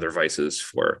 There are other vices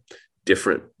for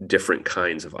different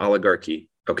kinds of oligarchy.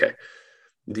 Okay.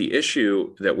 The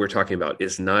issue that we're talking about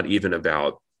is not even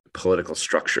about political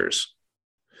structures.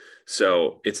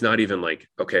 So it's not even like,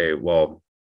 okay, well,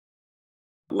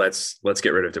 let's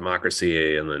get rid of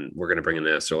democracy and then we're going to bring in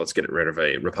this, or let's get rid of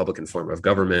a Republican form of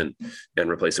government and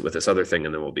replace it with this other thing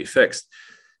and then we'll be fixed.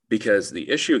 Because the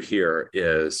issue here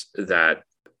is that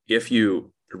if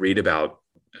you read about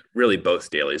really both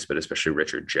dailies, but especially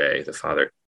Richard J., the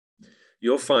father,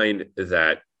 you'll find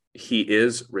that he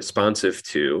is responsive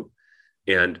to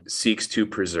and seeks to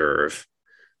preserve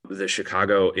the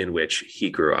Chicago in which he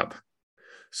grew up.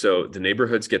 So the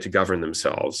neighborhoods get to govern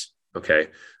themselves, okay?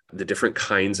 The different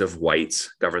kinds of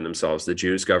whites govern themselves. The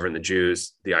Jews govern the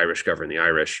Jews. The Irish govern the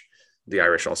Irish. The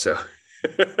Irish also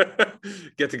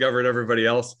get to govern everybody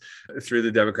else through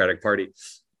the Democratic Party.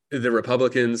 The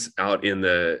Republicans out in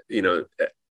the,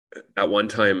 at one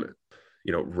time,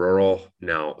 rural,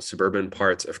 now suburban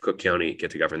parts of Cook County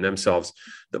get to govern themselves.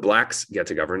 The blacks get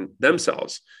to govern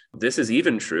themselves. This is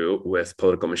even true with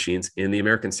political machines in the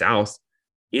American South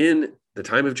in the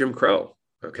time of Jim Crow.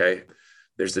 Okay.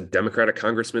 There's a Democratic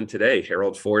congressman today,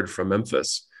 Harold Ford from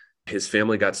Memphis. His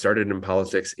family got started in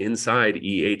politics inside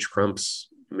E.H. Crump's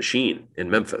machine in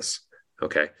Memphis.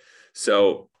 Okay.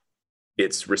 So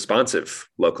it's responsive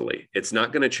locally. It's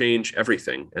not going to change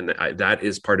everything. And that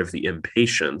is part of the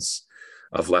impatience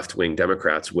of left-wing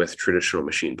Democrats with traditional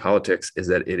machine politics, is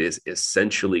that it is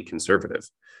essentially conservative,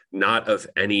 not of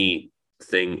anything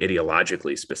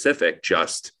ideologically specific,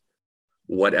 just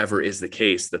whatever is the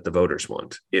case that the voters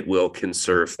want. It will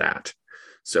conserve that.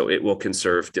 So it will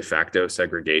conserve de facto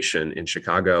segregation in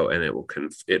Chicago, and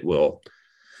it will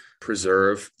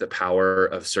preserve the power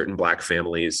of certain Black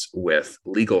families with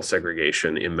legal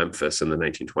segregation in Memphis in the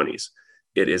 1920s.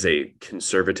 It is a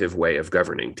conservative way of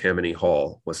governing. Tammany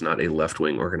Hall was not a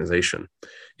left-wing organization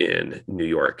in New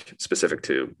York, specific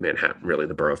to Manhattan, really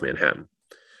the borough of Manhattan.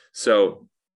 So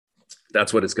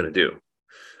that's what it's going to do.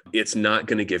 It's not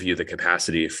going to give you the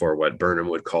capacity for what Burnham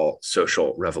would call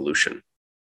social revolution.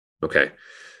 Okay.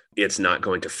 It's not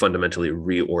going to fundamentally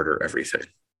reorder everything.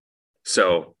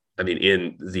 So,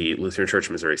 in the Lutheran Church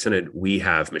Missouri Synod, we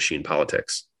have machine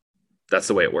politics. That's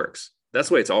the way it works. That's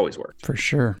the way it's always worked. For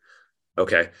sure.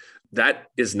 Okay. That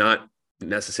is not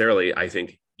necessarily, I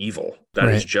think, evil. That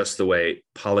is just the way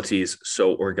polities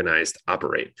so organized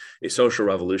operate. A social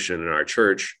revolution in our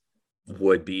church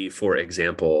would be, for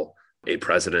example, a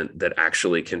president that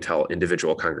actually can tell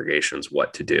individual congregations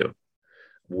what to do.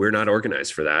 We're not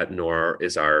organized for that, nor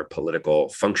is our political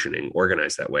functioning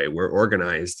organized that way. We're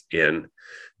organized in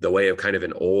the way of kind of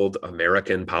an old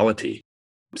American polity.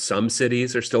 Some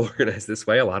cities are still organized this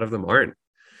way. A lot of them aren't.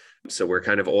 So we're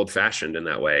kind of old fashioned in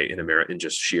that way in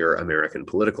just sheer American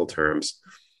political terms.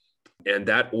 And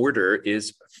that order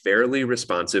is fairly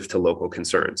responsive to local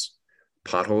concerns.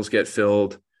 Potholes get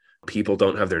filled, people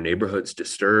don't have their neighborhoods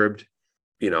disturbed,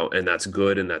 and that's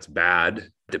good and that's bad,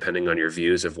 depending on your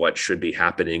views of what should be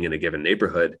happening in a given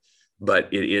neighborhood.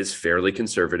 But it is fairly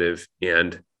conservative.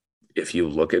 And if you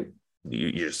look at,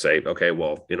 you just say, okay,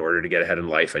 well, in order to get ahead in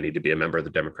life, I need to be a member of the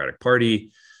Democratic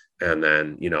Party. And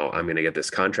then, I'm going to get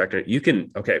this contract. You can,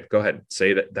 okay, go ahead,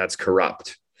 say that that's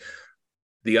corrupt.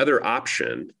 The other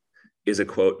option is a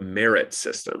quote merit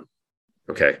system.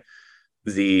 Okay.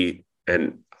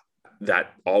 And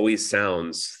that always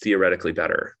sounds theoretically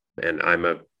better. And I'm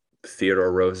a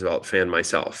Theodore Roosevelt fan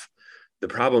myself. The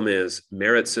problem is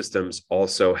merit systems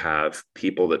also have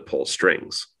people that pull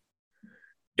strings.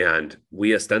 And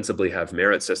we ostensibly have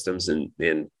merit systems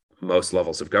in most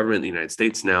levels of government in the United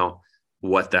States now.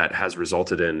 What that has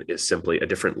resulted in is simply a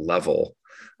different level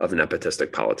of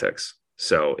nepotistic politics.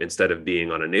 So instead of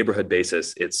being on a neighborhood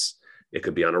basis, it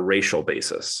could be on a racial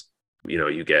basis.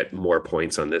 You get more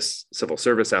points on this civil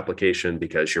service application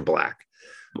because you're Black,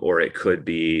 or it could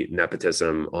be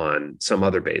nepotism on some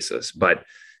other basis. But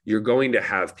you're going to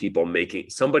have people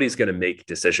somebody's going to make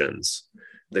decisions.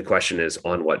 The question is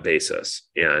on what basis?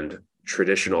 And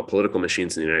traditional political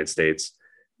machines in the United States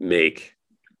make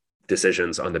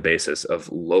decisions on the basis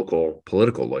of local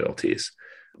political loyalties.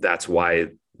 That's why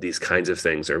these kinds of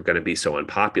things are going to be so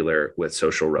unpopular with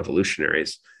social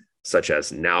revolutionaries, such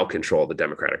as now control the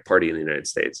Democratic Party in the United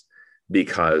States,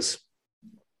 because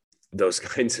those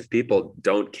kinds of people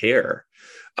don't care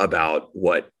about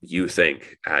what you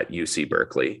think at UC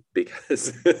Berkeley,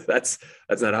 because that's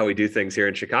not how we do things here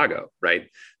in Chicago, right?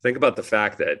 Think about the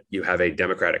fact that you have a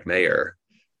Democratic mayor,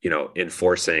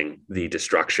 enforcing the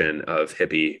destruction of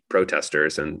hippie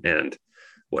protesters and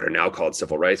what are now called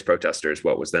civil rights protesters,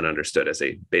 what was then understood as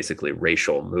a basically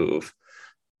racial move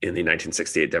in the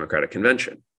 1968 Democratic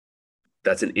Convention.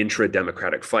 That's an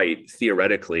intra-democratic fight.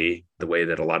 Theoretically, the way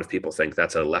that a lot of people think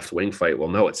that's a left-wing fight. Well,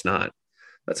 no, it's not.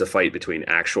 That's a fight between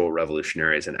actual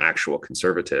revolutionaries and actual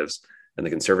conservatives. And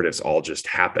the conservatives all just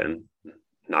happen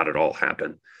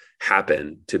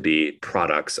to be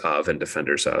products of and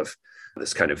defenders of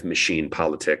this kind of machine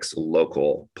politics,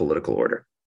 local political order.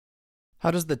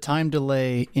 How does the time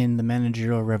delay in the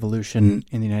managerial revolution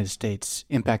in the United States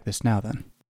impact this now then?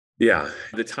 Yeah,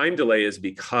 the time delay is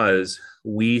because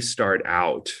we start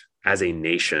out as a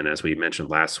nation, as we mentioned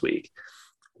last week,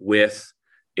 with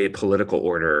a political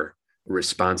order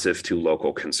responsive to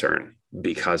local concern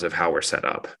because of how we're set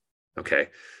up. Okay,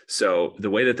 so the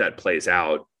way that plays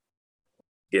out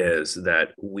is that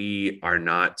we are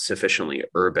not sufficiently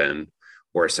urban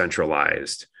or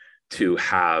centralized to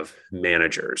have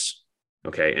managers.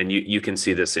 Okay, and you can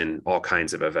see this in all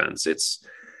kinds of events.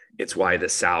 It's why the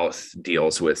South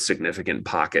deals with significant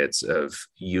pockets of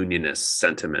unionist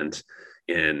sentiment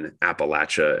in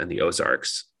Appalachia and the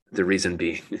Ozarks. The reason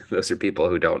being, those are people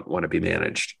who don't want to be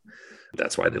managed.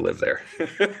 That's why they live there.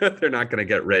 They're not going to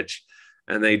get rich,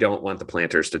 and they don't want the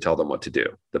planters to tell them what to do.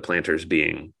 The planters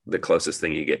being the closest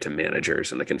thing you get to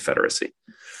managers in the Confederacy.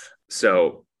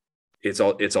 So it's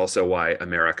also why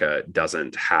America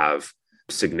doesn't have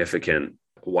significant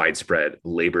widespread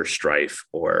labor strife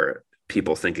or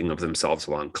people thinking of themselves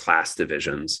along class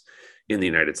divisions in the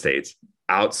United States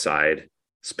outside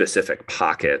specific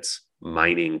pockets,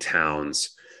 mining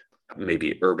towns,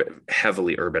 maybe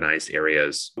heavily urbanized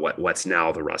areas, what's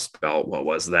now the Rust Belt, what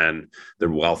was then the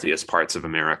wealthiest parts of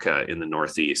America in the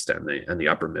Northeast and the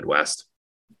upper Midwest,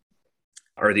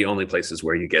 are the only places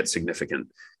where you get significant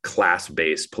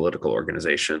class-based political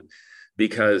organization,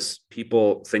 because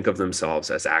people think of themselves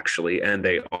as and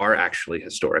they are actually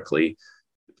historically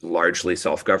largely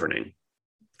self-governing.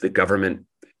 The government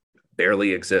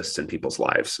barely exists in people's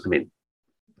lives. I mean,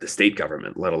 the state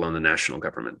government, let alone the national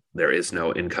government. There is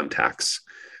no income tax.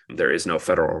 There is no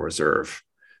Federal Reserve.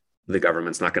 The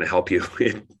government's not going to help you.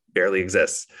 It barely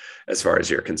exists as far as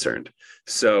you're concerned.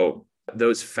 So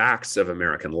those facts of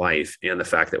American life and the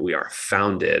fact that we are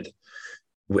founded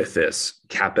with this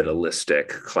capitalistic,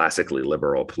 classically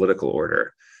liberal political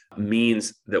order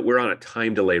means that we're on a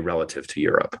time delay relative to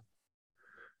Europe.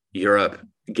 Europe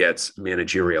gets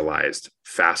managerialized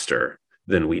faster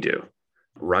than we do.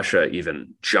 Russia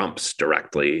even jumps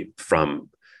directly from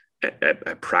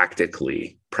a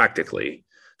practically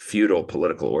feudal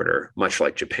political order, much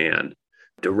like Japan,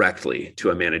 directly to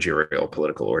a managerial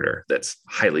political order that's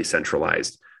highly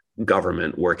centralized,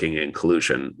 government working in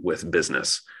collusion with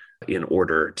business in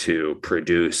order to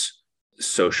produce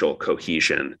social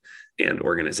cohesion and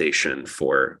organization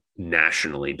for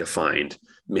nationally defined,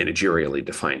 managerially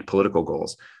defined political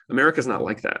goals. America's not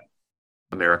like that.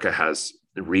 America has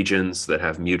regions that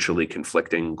have mutually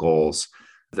conflicting goals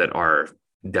that are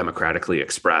democratically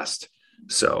expressed.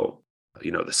 So,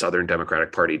 the Southern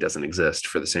Democratic Party doesn't exist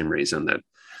for the same reason that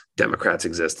Democrats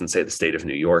exist in, say, the state of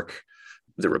New York.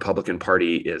 The Republican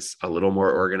Party is a little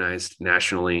more organized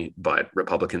nationally, but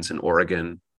Republicans in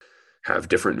Oregon have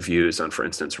different views on, for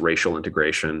instance, racial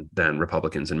integration than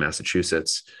Republicans in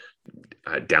Massachusetts,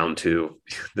 down to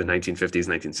the 1950s,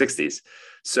 1960s.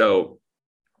 So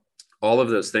all of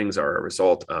those things are a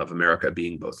result of America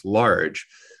being both large,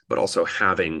 but also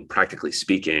having, practically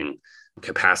speaking,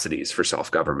 capacities for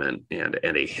self-government and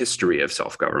a history of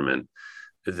self-government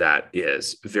that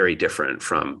is very different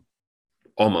from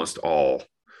almost all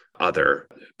other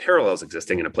parallels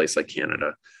existing in a place like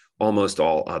Canada, almost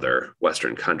all other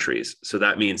Western countries. So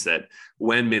that means that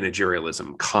when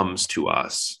managerialism comes to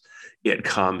us, it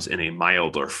comes in a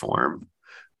milder form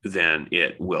than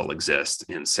it will exist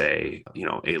in, say,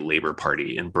 a Labour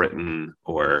Party in Britain,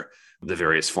 or the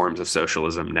various forms of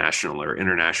socialism, national or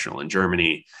international, in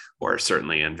Germany, or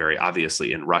certainly and very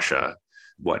obviously in Russia,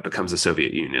 what becomes the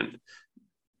Soviet Union.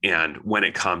 And when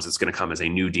it comes, it's going to come as a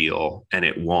New Deal, and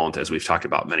it won't, as we've talked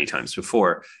about many times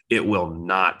before, it will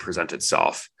not present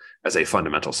itself as a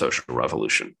fundamental social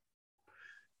revolution.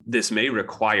 This may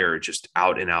require just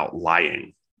out and out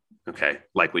lying, okay,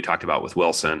 like we talked about with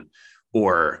Wilson,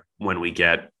 or when we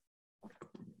get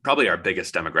probably our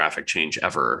biggest demographic change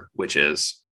ever, which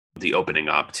is the opening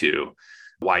up to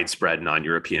widespread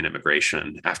non-European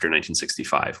immigration after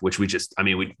 1965, which we just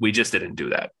didn't do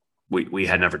that. We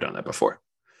had never done that before.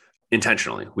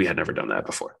 Intentionally, we had never done that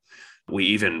before. We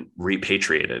even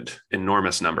repatriated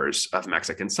enormous numbers of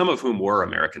Mexicans, some of whom were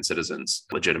American citizens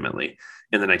legitimately,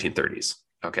 in the 1930s.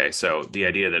 Okay, so the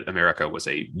idea that America was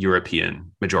a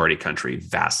European majority country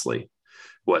vastly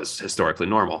was historically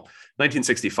normal.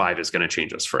 1965 is going to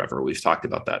change us forever. We've talked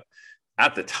about that.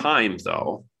 At the time,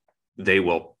 though, they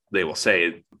will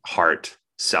say, Hart,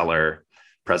 Seller,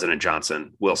 President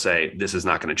Johnson will say, this is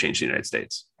not going to change the United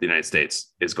States. The United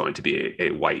States is going to be a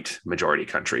white majority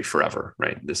country forever,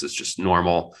 right? This is just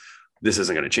normal. This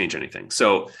isn't going to change anything.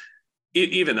 So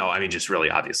even though, just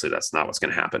really obviously that's not what's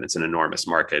going to happen. It's an enormous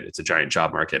market. It's a giant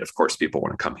job market. Of course, people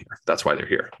want to come here. That's why they're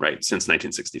here, right? Since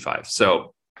 1965.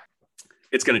 So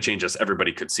it's going to change us.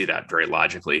 Everybody could see that very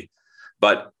logically,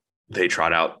 but they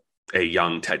trot out a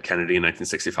young Ted Kennedy in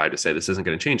 1965 to say, this isn't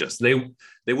going to change us.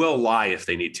 They will lie if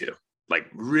they need to. Like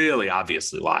really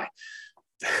obviously lie.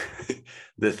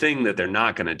 The thing that they're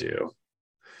not going to do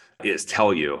is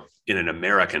tell you in an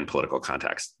American political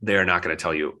context, they're not going to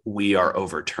tell you we are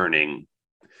overturning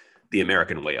the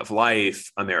American way of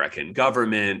life, American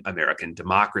government, American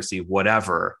democracy,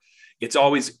 whatever.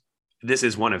 This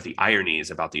is one of the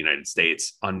ironies about the United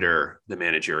States under the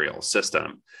managerial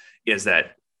system, is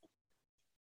that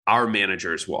our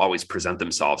managers will always present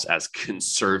themselves as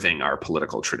conserving our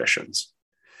political traditions,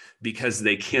 because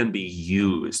they can be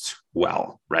used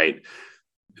well, right?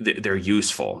 They're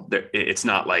useful. It's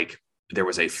not like there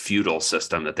was a feudal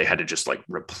system that they had to just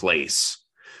replace.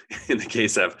 In the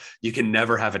case of, you can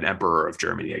never have an emperor of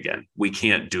Germany again. We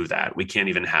can't do that. We can't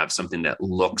even have something that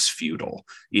looks feudal,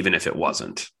 even if it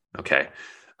wasn't, okay?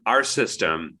 Our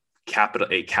system,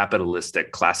 a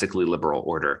capitalistic, classically liberal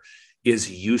order,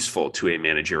 is useful to a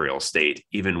managerial state,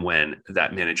 even when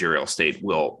that managerial state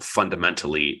will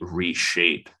fundamentally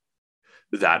reshape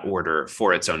that order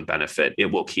for its own benefit. It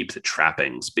will keep the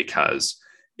trappings, because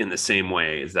in the same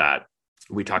way that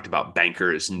we talked about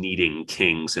bankers needing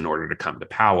kings in order to come to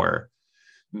power,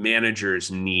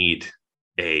 managers need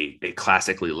a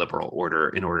classically liberal order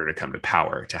in order to come to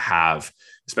power, to have,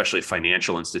 especially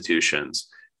financial institutions,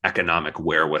 economic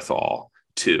wherewithal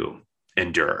to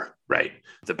endure, right?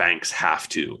 The banks have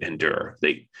to endure.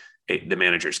 The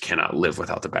managers cannot live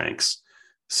without the banks.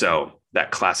 So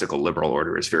that classical liberal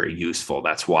order is very useful.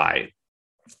 That's why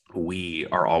we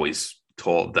are always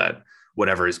told that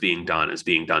whatever is being done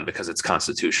because it's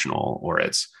constitutional, or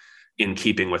it's in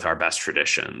keeping with our best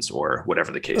traditions, or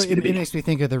whatever the case may be. It makes me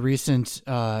think of the recent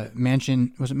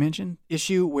Manchin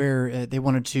issue where they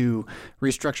wanted to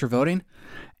restructure voting.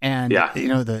 And,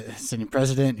 the sitting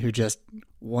president, who just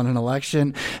won an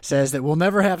election, says that we'll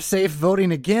never have safe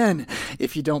voting again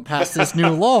if you don't pass this new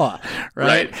law,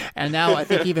 right? And now I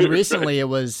think even recently it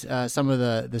was some of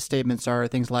the statements are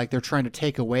things like they're trying to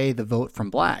take away the vote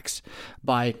from blacks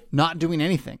by not doing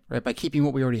anything, right? By keeping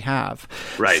what we already have.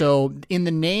 Right. So in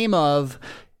the name of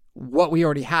what we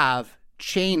already have,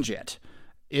 change it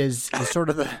is sort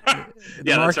of the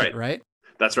yeah, market, that's right. Right?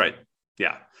 That's right.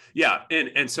 Yeah. Yeah.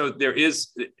 And so there is,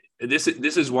 this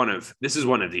is one of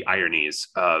the ironies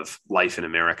of life in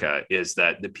America, is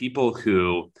that the people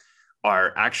who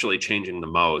are actually changing the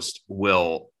most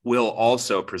will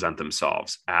also present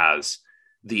themselves as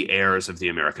the heirs of the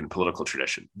American political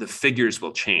tradition. The figures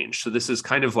will change. So this is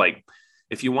kind of like,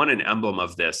 if you want an emblem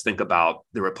of this, think about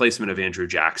the replacement of Andrew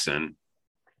Jackson.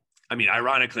 I mean,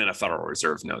 ironically, in a Federal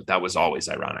Reserve note, that was always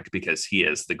ironic because he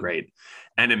is the great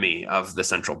enemy of the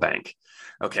central bank.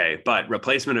 Okay, but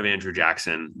replacement of Andrew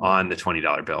Jackson on the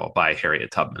 $20 bill by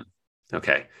Harriet Tubman.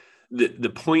 Okay, the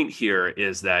point here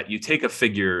is that you take a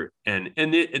figure, and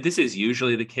this is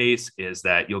usually the case, is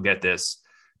that you'll get this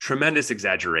tremendous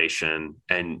exaggeration,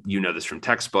 and you know this from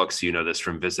textbooks, you know this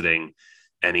from visiting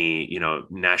any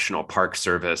National Park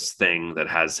Service thing that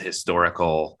has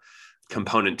historical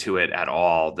component to it at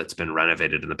all that's been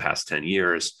renovated in the past 10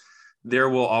 years. There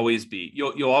will always be,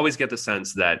 you'll always get the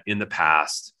sense that in the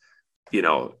past,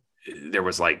 there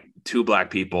was like 2 Black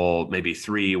people, maybe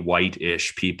 3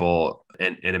 white-ish people,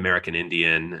 an American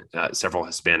Indian, several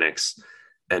Hispanics,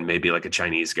 and maybe like a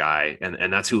Chinese guy.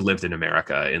 And that's who lived in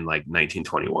America in like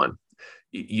 1921.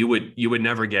 You would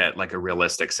never get like a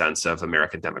realistic sense of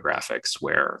American demographics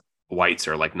where whites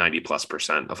are like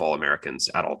 90+% of all Americans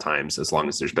at all times, as long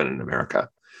as there's been in America.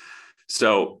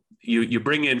 So you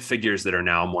bring in figures that are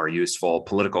now more useful,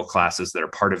 political classes that are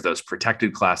part of those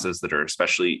protected classes that are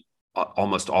especially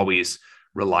almost always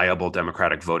reliable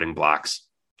Democratic voting blocks,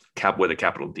 with a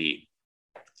capital D.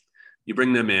 You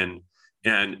bring them in,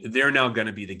 and they're now going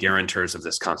to be the guarantors of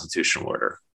this constitutional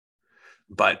order.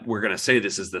 But we're going to say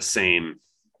this is the same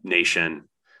nation,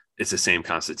 it's the same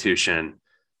constitution.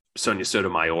 Sonia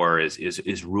Sotomayor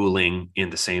is ruling in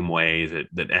the same way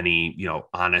that any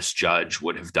honest judge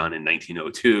would have done in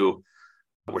 1902.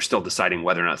 We're still deciding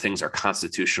whether or not things are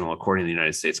constitutional according to the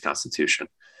United States Constitution.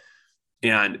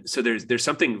 And so there's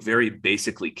something very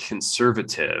basically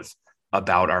conservative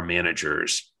about our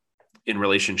managers in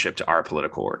relationship to our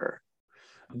political order.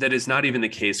 That is not even the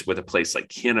case with a place like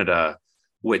Canada,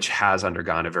 which has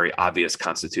undergone a very obvious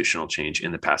constitutional change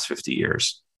in the past 50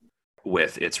 years.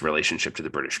 With its relationship to the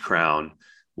British Crown,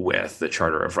 with the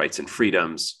Charter of Rights and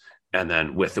Freedoms, and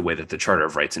then with the way that the Charter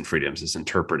of Rights and Freedoms is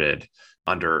interpreted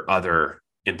under other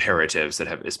imperatives that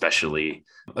have especially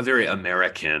a very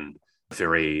American,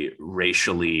 very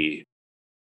racially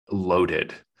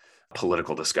loaded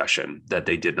political discussion that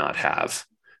they did not have,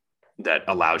 that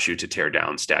allows you to tear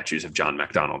down statues of John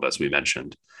MacDonald, as we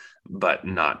mentioned, but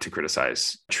not to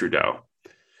criticize Trudeau.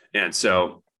 And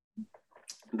so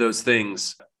those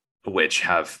things which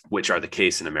are the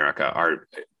case in America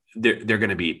they're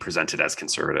going to be presented as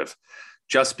conservative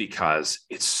just because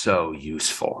it's so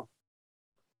useful,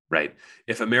 right?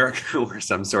 If America were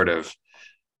some sort of,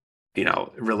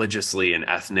 religiously and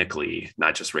ethnically,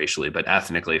 not just racially, but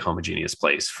ethnically homogeneous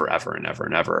place forever and ever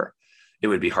and ever, it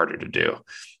would be harder to do.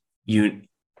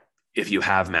 If you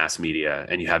have mass media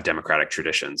and you have democratic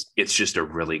traditions, it's just a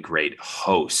really great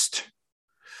host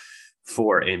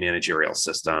for a managerial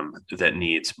system that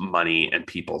needs money and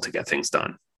people to get things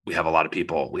done. We have a lot of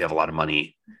people, we have a lot of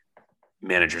money.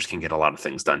 Managers can get a lot of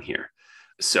things done here.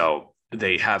 So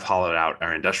they have hollowed out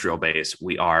our industrial base.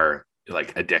 We are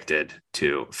like addicted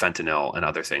to fentanyl and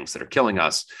other things that are killing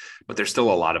us, but there's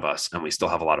still a lot of us, and we still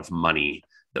have a lot of money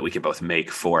that we can both make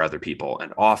for other people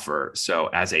and offer. So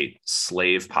as a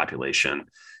slave population,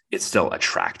 it's still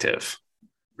attractive,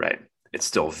 right? It's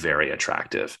still very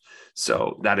attractive.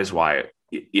 So that is why,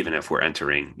 even if we're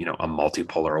entering, a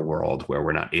multipolar world where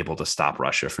we're not able to stop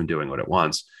Russia from doing what it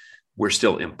wants, we're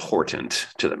still important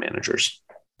to the managers.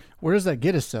 Where does that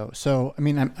get us, though? So, I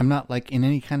mean, I'm not like in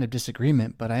any kind of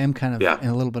disagreement, but I am kind of in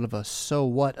a little bit of a so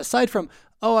what, aside from,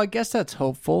 I guess that's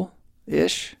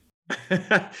hopeful-ish.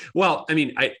 Well, I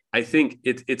mean, I think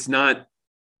it's not,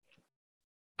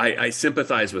 I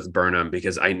sympathize with Burnham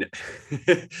because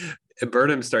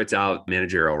Burnham starts out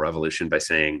Managerial Revolution by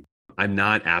saying, I'm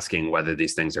not asking whether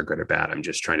these things are good or bad. I'm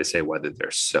just trying to say whether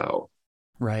they're so.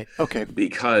 Right. Okay.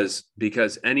 Because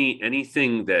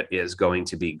anything that is going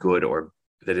to be good or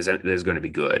that is going to be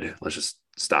good, let's just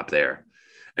stop there.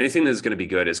 Anything that is going to be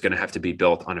good is going to have to be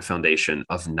built on a foundation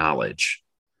of knowledge.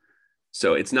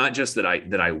 So it's not just that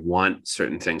I want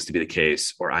certain things to be the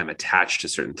case or I'm attached to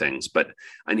certain things, but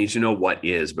I need to know what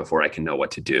is before I can know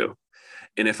what to do.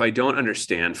 And if I don't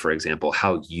understand, for example,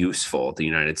 how useful the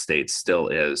United States still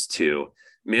is to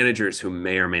managers who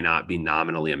may or may not be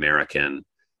nominally American,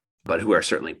 but who are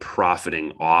certainly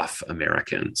profiting off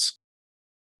Americans,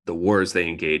 the wars they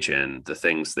engage in, the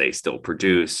things they still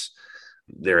produce,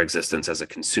 their existence as a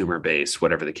consumer base,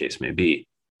 whatever the case may be,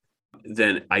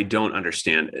 then I don't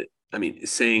understand it. I mean,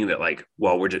 saying that like,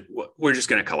 well, we're just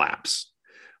going to collapse.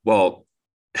 Well,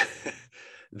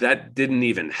 that didn't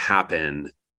even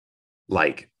happen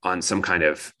like on some kind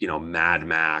of, Mad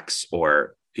Max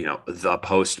or, The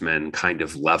Postman kind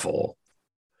of level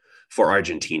for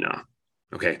Argentina.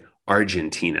 Okay.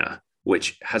 Argentina,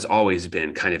 which has always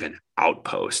been kind of an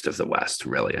outpost of the West,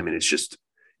 really. I mean,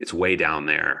 it's way down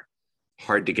there,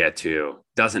 hard to get to,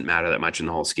 doesn't matter that much in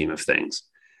the whole scheme of things.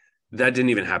 That didn't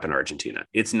even happen in Argentina.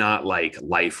 It's not like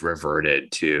life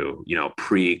reverted to,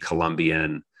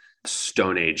 pre-Columbian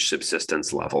Stone Age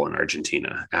subsistence level in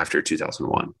Argentina after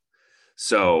 2001.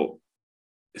 So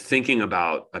thinking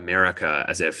about America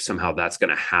as if somehow that's going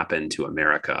to happen to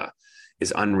America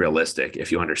is unrealistic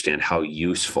if you understand how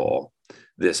useful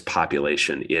this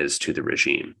population is to the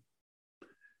regime.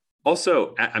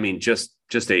 Also, I mean, just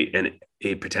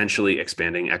a potentially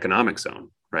expanding economic zone,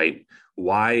 right?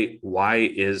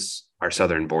 Why is our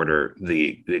southern border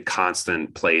the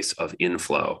constant place of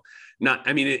inflow?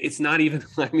 It's not even,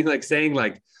 like saying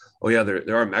like, oh yeah,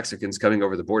 there are Mexicans coming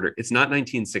over the border. It's not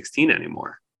 1916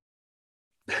 anymore.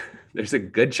 There's a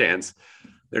good chance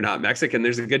they're not Mexican.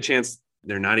 There's a good chance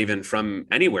they're not even from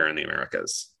anywhere in the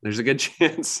Americas. There's a good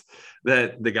chance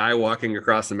that the guy walking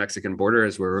across the Mexican border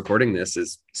as we're recording this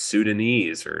is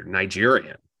Sudanese or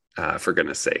Nigerian, for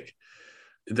goodness sake.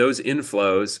 Those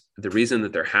inflows, the reason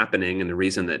that they're happening and the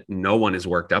reason that no one is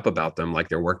worked up about them like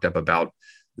they're worked up about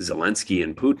Zelensky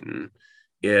and Putin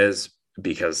is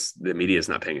because the media is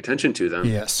not paying attention to them.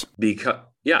 Yes.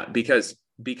 Because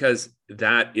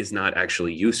that is not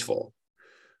actually useful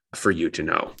for you to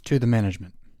know. To the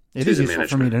management. It is useful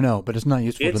for me to know, but it's not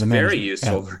useful to the management. It's very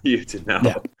useful for you to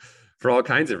know for all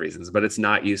kinds of reasons, but it's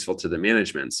not useful to the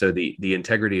management. So the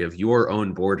integrity of your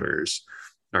own borders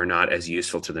are not as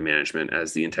useful to the management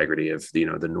as the integrity of the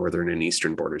northern and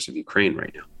eastern borders of Ukraine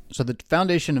right now. So the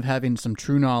foundation of having some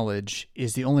true knowledge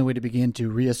is the only way to begin to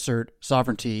reassert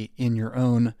sovereignty in your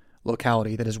own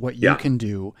locality. That is what you can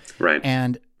do. Right.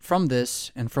 And from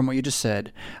this, and from what you just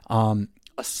said, a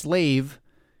slave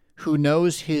who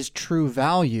knows his true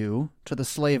value to the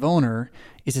slave owner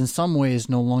is in some ways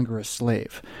no longer a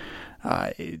slave.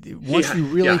 Once you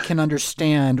really can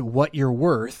understand what you're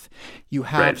worth, you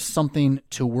have something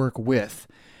to work with.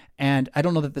 And I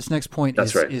don't know that this next point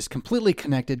is completely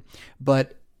connected,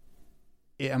 but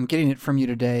I'm getting it from you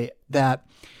today that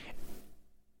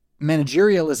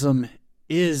managerialism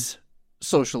is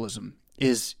socialism,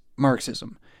 is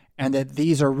Marxism, and that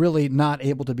these are really not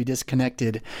able to be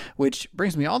disconnected, which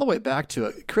brings me all the way back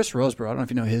to Chris Roseborough. I don't know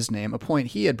if you know his name, a point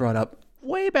he had brought up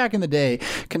way back in the day,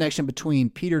 connection between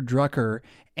Peter Drucker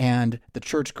and the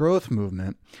church growth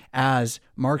movement as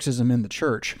Marxism in the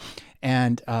church.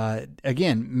 And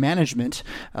again, management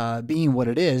being what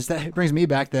it is, that brings me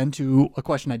back then to a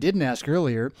question I didn't ask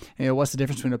earlier. What's the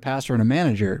difference between a pastor and a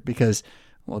manager? Because,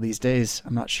 well, these days,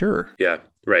 I'm not sure. Yeah,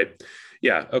 right.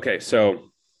 Yeah, okay.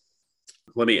 So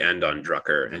let me end on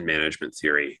Drucker and management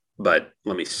theory, but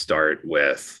let me start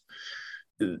with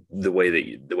the way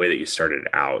that you started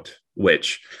out,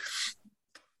 which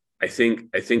I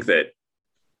think that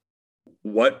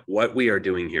what we are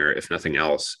doing here, if nothing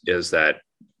else, is that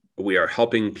we are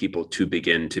helping people to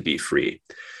begin to be free,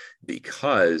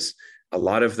 because a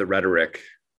lot of the rhetoric,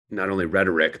 not only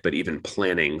rhetoric, but even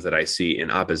planning that I see in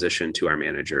opposition to our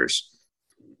managers,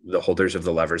 the holders of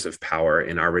the levers of power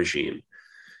in our regime,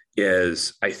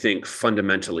 is, I think,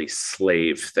 fundamentally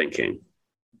slave thinking.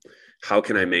 How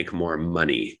can I make more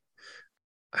money?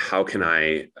 How can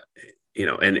I,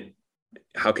 and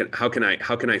how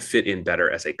can I fit in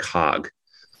better as a cog?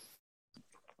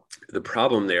 The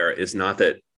problem there is not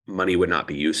that money would not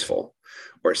be useful,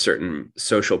 or certain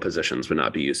social positions would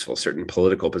not be useful, certain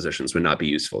political positions would not be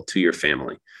useful to your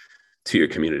family, to your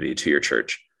community, to your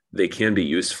church. They can be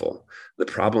useful. The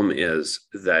problem is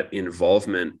that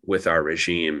involvement with our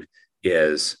regime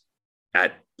is,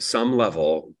 at some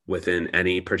level within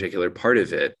any particular part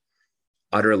of it,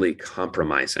 utterly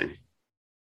compromising.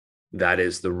 That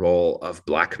is the role of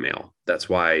blackmail. That's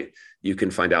why you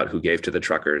can find out who gave to the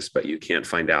truckers, but you can't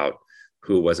find out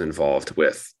who was involved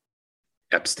with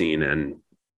Epstein and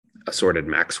assorted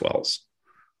Maxwell's.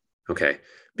 Okay,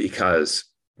 because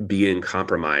being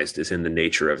compromised is in the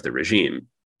nature of the regime.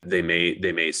 They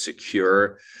may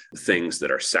secure things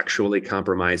that are sexually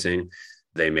compromising.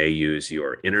 They may use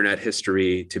your internet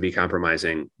history to be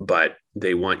compromising, but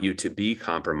they want you to be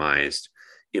compromised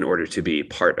in order to be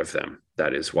part of them.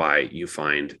 That is why you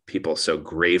find people so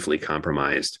gravely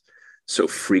compromised so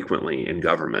frequently in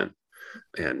government.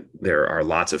 And there are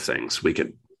lots of things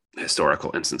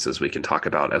historical instances we can talk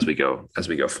about as we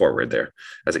go forward there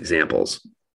as examples.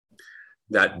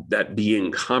 That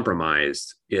being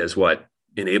compromised is what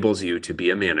enables you to be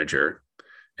a manager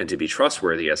and to be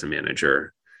trustworthy as a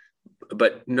manager,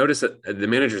 But notice that the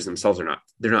managers themselves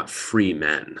they're not free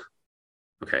men.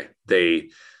 Okay. They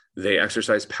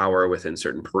exercise power within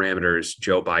certain parameters.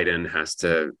 Joe Biden has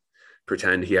to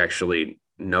pretend he actually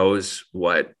knows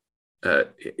what a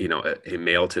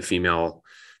male to female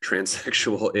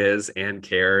transsexual is and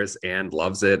cares and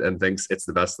loves it and thinks it's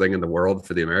the best thing in the world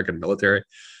for the American military.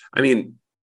 I mean,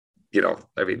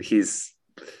 he's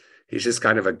just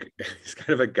kind of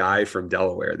a guy from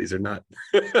Delaware. These are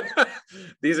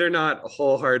not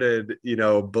wholehearted,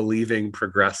 believing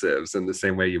progressives in the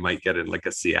same way you might get in like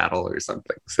a Seattle or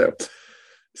something.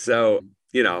 So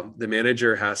the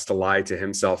manager has to lie to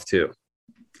himself too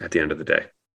at the end of the day.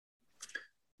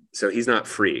 So he's not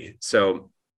free.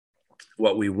 So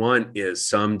what we want is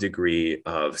some degree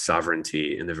of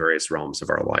sovereignty in the various realms of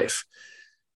our life.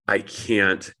 I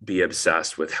can't be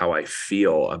obsessed with how I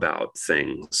feel about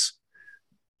things,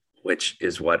 which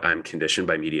is what I'm conditioned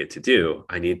by media to do.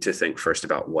 I need to think first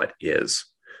about what is.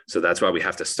 So that's why we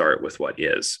have to start with what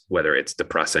is, whether it's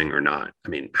depressing or not. I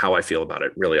mean, how I feel about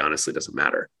it really honestly doesn't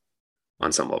matter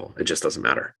on some level. It just doesn't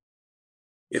matter.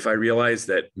 If I realize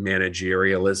that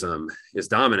managerialism is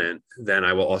dominant, then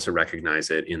I will also recognize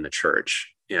it in the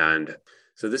church. And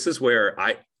so this is where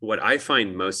what I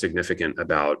find most significant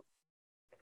about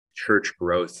church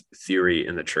growth theory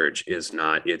in the church is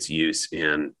not its use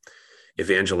in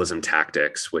evangelism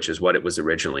tactics, which is what it was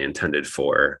originally intended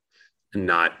for,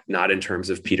 not in terms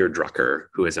of Peter Drucker,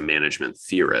 who is a management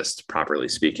theorist, properly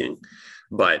speaking,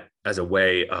 but as a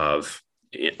way of,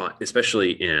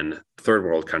 especially in third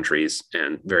world countries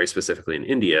and very specifically in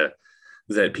India,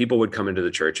 that people would come into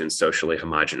the church in socially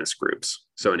homogenous groups.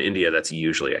 So in India, that's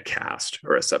usually a caste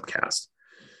or a subcaste.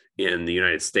 In the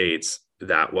United States,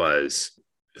 that was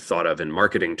thought of in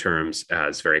marketing terms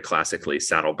as very classically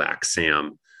Saddleback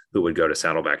Sam, who would go to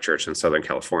Saddleback Church in Southern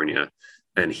California.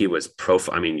 And he was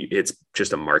it's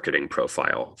just a marketing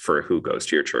profile for who goes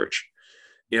to your church.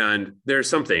 And there's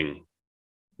something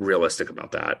realistic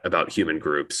about that, about human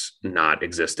groups not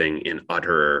existing in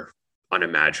utter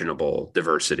unimaginable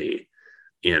diversity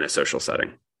in a social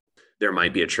setting. There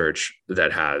might be a church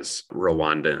that has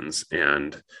Rwandans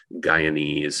and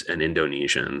Guyanese and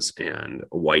Indonesians and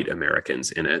white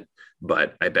Americans in it,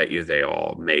 but I bet you they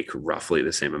all make roughly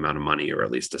the same amount of money, or at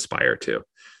least aspire to.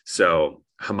 So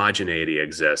homogeneity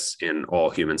exists in all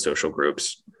human social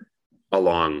groups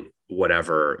along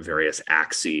whatever various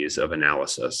axes of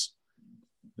analysis.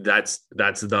 That's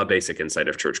the basic insight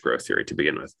of church growth theory to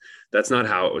begin with. That's not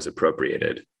how it was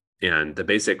appropriated. And the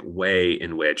basic way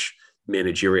in which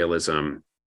managerialism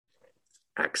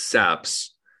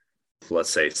accepts, let's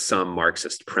say, some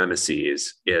Marxist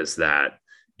premises is that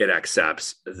it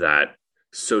accepts that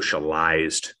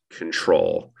socialized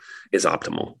control is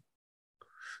optimal.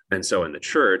 And so in the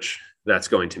church, that's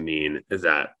going to mean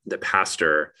that the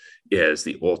pastor is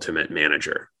the ultimate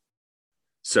manager.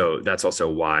 So that's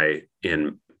also why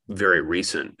in very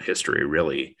recent history,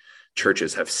 really,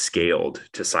 churches have scaled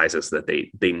to sizes that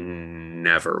they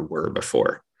never were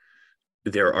before.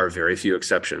 There are very few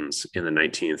exceptions in the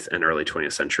 19th and early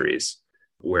 20th centuries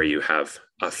where you have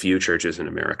a few churches in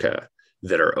America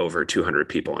that are over 200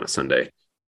 people on a Sunday.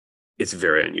 It's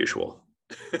very unusual.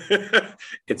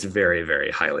 It's very,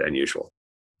 very highly unusual,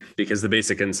 because the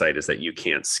basic insight is that you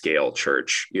can't scale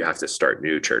church. You have to start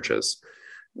new churches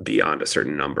beyond a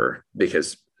certain number,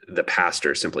 because the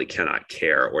pastor simply cannot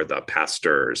care, or the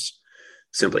pastors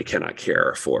simply cannot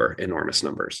care for enormous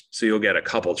numbers. So you'll get a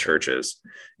couple churches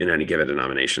in any given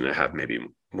denomination that have maybe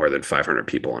more than 500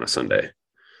 people on a Sunday,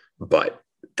 but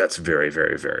that's very,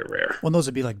 very, very rare. Well, those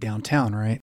would be like downtown,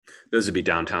 right? Those would be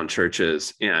downtown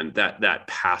churches, and that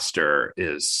pastor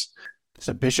is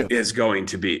a bishop. Is going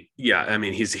to be, yeah. I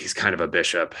mean, he's kind of a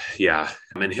bishop, yeah.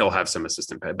 I mean, he'll have some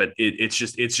assistant, but it's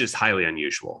just highly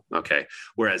unusual. Okay,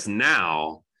 whereas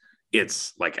now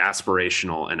it's like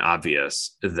aspirational and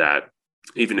obvious that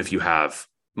even if you have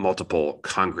multiple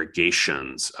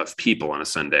congregations of people on a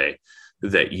Sunday,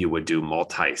 that you would do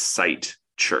multi-site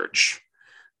church,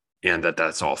 and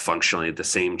that's all functionally the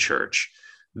same church.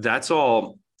 That's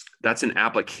an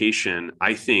application.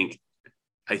 I think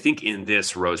in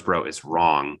this, Roseborough is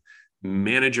wrong.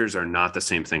 Managers are not the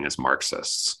same thing as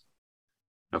Marxists.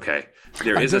 Okay,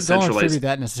 there is a centralized. Don't attribute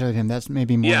that necessarily to him. That's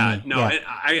maybe more. Yeah, me. no, yeah.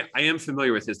 I am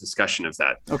familiar with his discussion of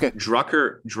that. Okay,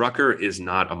 Drucker is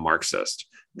not a Marxist.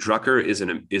 Drucker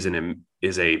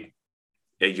is a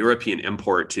European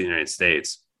import to the United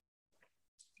States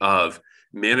of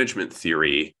management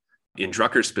theory, in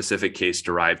Drucker's specific case,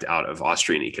 derived out of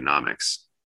Austrian economics,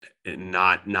 and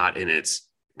not in its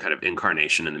kind of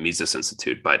incarnation in the Mises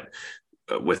Institute, but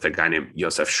with a guy named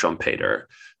Josef Schumpeter,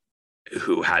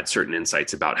 who had certain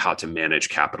insights about how to manage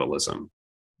capitalism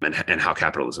and how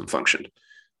capitalism functioned.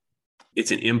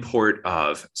 It's an import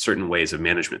of certain ways of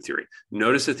management theory.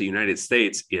 Notice that the United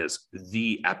States is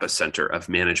the epicenter of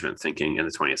management thinking in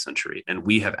the 20th century. And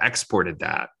we have exported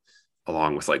that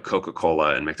along with like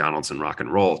Coca-Cola and McDonald's and rock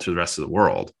and roll to the rest of the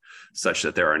world, such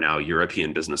that there are now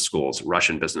European business schools,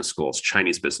 Russian business schools,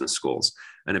 Chinese business schools.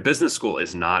 And a business school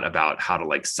is not about how to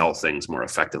like sell things more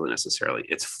effectively necessarily.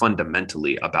 It's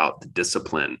fundamentally about the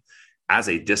discipline as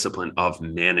a discipline of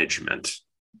management.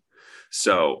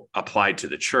 So applied to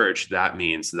the church, that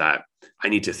means that I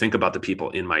need to think about the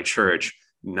people in my church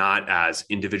not as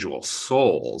individual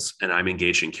souls, and I'm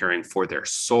engaged in caring for their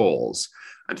souls.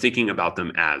 I'm thinking about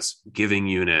them as giving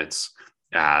units,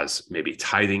 as maybe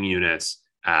tithing units,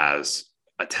 as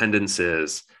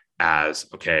attendances, as,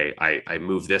 okay, I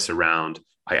moved this around.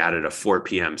 I added a 4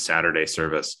 p.m. Saturday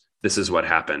service. This is what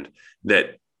happened.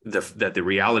 That the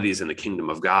realities in the kingdom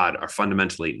of God are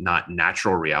fundamentally not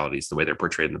natural realities the way they're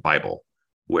portrayed in the Bible,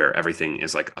 where everything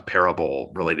is like a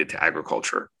parable related to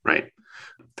agriculture, right?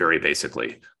 Very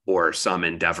basically, or some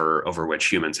endeavor over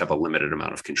which humans have a limited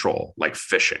amount of control, like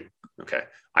fishing. Okay,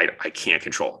 I can't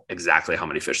control exactly how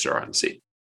many fish there are in the sea.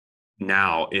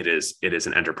 Now it is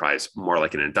an enterprise, more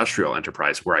like an industrial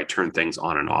enterprise, where I turn things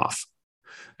on and off.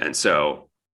 And so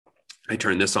I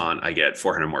turn this on, I get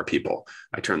 400 more people.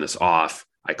 I turn this off,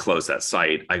 I close that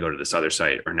site, I go to this other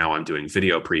site, or now I'm doing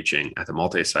video preaching at the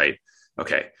multi-site.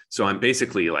 Okay, so I'm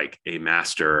basically like a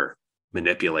master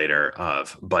manipulator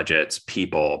of budgets,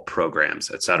 people, programs,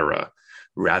 etc.,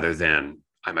 rather than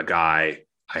I'm a guy,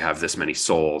 I have this many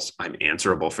souls, I'm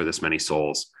answerable for this many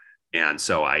souls, and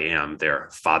so I am their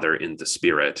father in the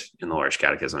spirit in the Large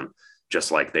Catechism,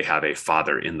 just like they have a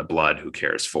father in the blood who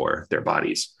cares for their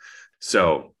bodies.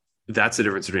 So that's the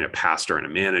difference between a pastor and a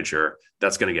manager.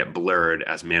 That's going to get blurred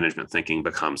as management thinking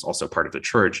becomes also part of the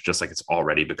church, just like it's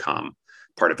already become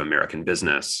part of American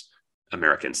business,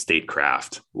 American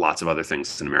statecraft, lots of other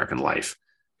things in American life,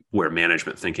 where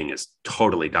management thinking is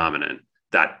totally dominant.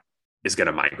 That is going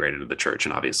to migrate into the church,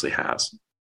 and obviously has. Is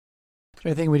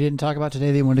there anything we didn't talk about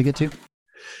today that you wanted to get to?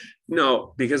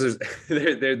 No, because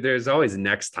there's always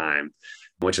next time,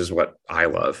 which is what I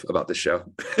love about the show.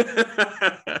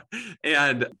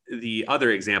 And the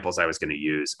other examples I was going to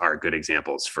use are good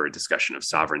examples for a discussion of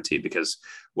sovereignty, because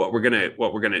what we're going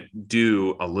to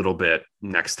do a little bit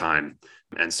next time,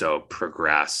 and so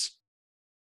progress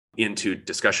into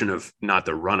discussion of not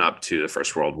the run up to the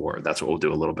First World War. That's what we'll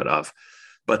do a little bit of,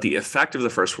 but the effect of the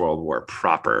First World War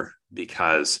proper,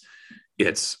 because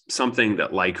it's something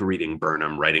that, like reading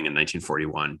Burnham writing in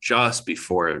 1941, just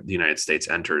before the United States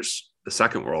enters the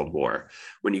Second World War,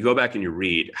 when you go back and you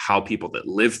read how people that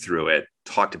lived through it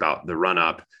talked about the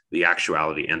run-up, the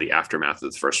actuality, and the aftermath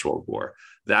of the First World War,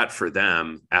 that for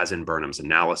them, as in Burnham's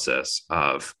analysis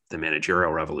of the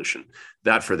managerial revolution,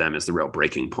 that for them is the real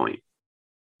breaking point.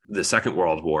 The Second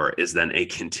World War is then a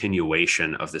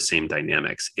continuation of the same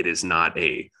dynamics. It is not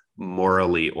a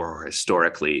morally or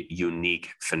historically unique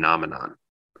phenomenon.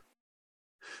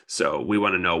 So we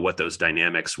want to know what those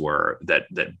dynamics were that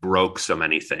broke so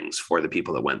many things for the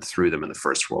people that went through them in the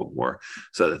First World War,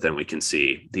 so that then we can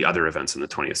see the other events in the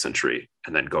 20th century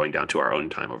and then going down to our own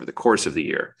time over the course of the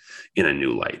year in a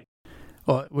new light.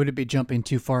 Well, would it be jumping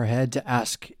too far ahead to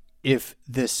ask if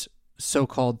this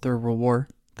so-called Third World War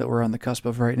that we're on the cusp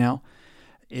of right now,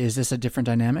 is this a different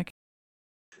dynamic?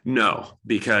 No,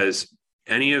 because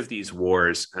any of these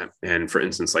wars, and for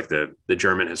instance, like the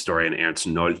German historian Ernst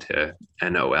Nolte,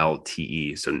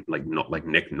 Nolte, so like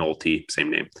Nick Nolte, same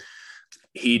name,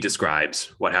 he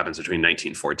describes what happens between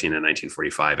 1914 and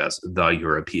 1945 as the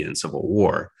European Civil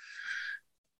War.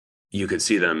 You could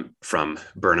see them from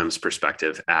Burnham's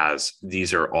perspective as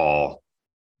these are all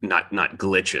not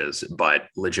glitches, but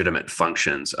legitimate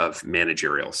functions of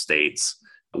managerial states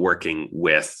working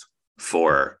with,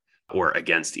 for, or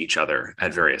against each other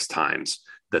at various times,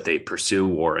 that they pursue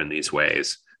war in these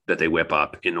ways, that they whip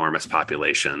up enormous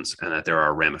populations, and that there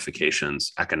are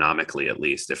ramifications economically, at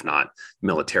least, if not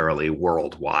militarily,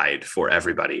 worldwide for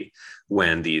everybody,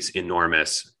 when these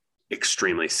enormous,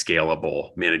 extremely scalable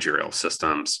managerial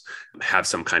systems have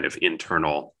some kind of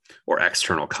internal or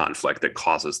external conflict that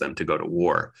causes them to go to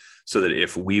war. So that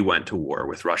if we went to war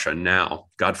with Russia now,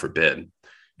 God forbid,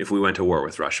 if we went to war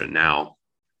with Russia now,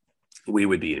 we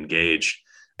would be engaged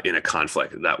in a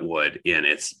conflict that would, in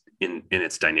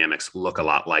its dynamics, look a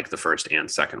lot like the First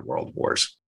and Second World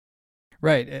Wars.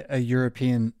 Right, a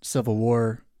European Civil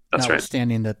War. That's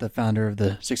notwithstanding right. that the founder of the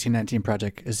 1619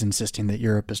 Project is insisting that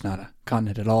Europe is not a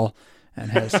continent at all,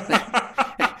 and has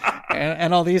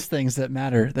and all these things that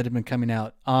matter that have been coming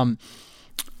out.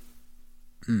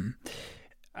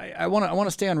 I want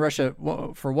to stay on Russia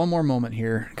for one more moment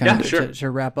here, to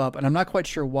wrap up. And I'm not quite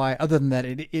sure why, other than that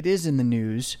it is in the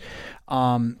news.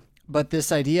 But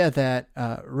this idea that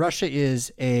Russia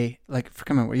is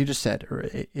what you just said,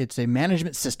 it's a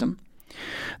management system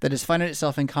that is finding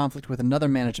itself in conflict with another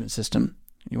management system.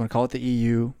 You want to call it the EU,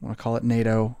 you want to call it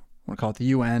NATO, you want to call it the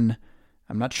UN.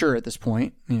 I'm not sure at this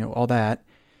point, all that.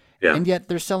 Yeah. And yet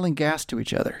they're selling gas to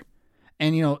each other.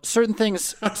 And, certain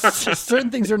things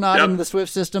are not in the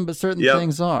SWIFT system, but certain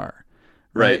things are.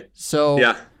 Right.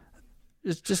 So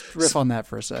just riff on that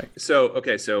for a sec. So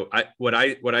what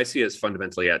I see as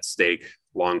fundamentally at stake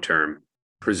long-term,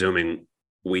 presuming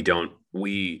we don't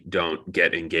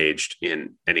get engaged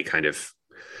in any kind of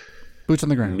boots on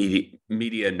the ground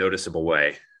media noticeable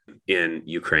way in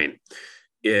Ukraine,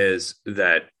 is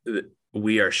that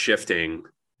we are shifting.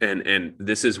 And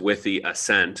this is with the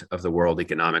assent of the World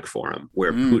Economic Forum,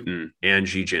 where Putin and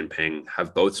Xi Jinping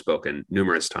have both spoken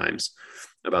numerous times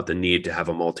about the need to have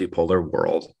a multipolar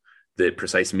world. The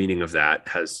precise meaning of that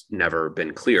has never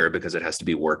been clear because it has to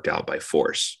be worked out by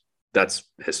force. That's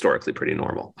historically pretty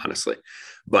normal, honestly.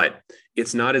 But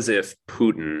it's not as if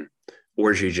Putin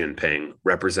or Xi Jinping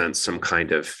represents some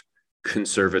kind of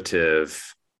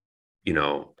conservative,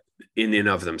 in and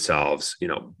of themselves,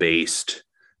 based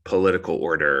political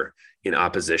order in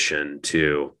opposition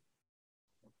to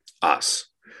us.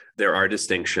 There are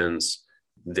distinctions.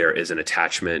 There is an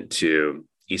attachment to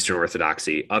Eastern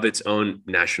Orthodoxy of its own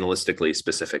nationalistically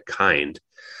specific kind.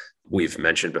 We've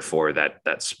mentioned before that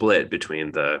split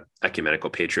between the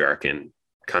ecumenical patriarch in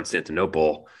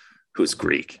Constantinople, who's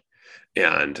Greek,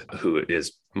 and who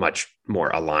is much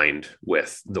more aligned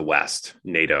with the West,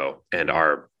 NATO, and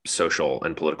our social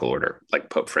and political order, like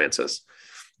Pope Francis,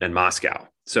 and Moscow.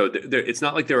 So it's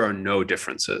not like there are no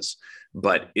differences,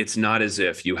 but it's not as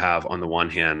if you have, on the one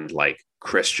hand, like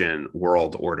Christian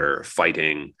world order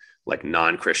fighting like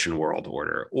non-Christian world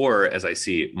order, or as I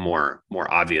see more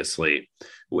obviously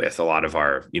with a lot of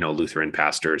our, Lutheran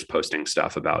pastors posting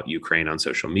stuff about Ukraine on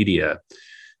social media,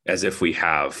 as if we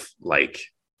have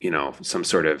some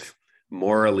sort of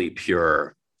morally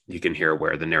pure, you can hear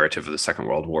where the narrative of the Second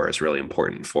World War is really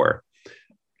important for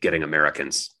getting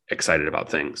Americans excited about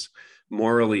things.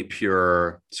 Morally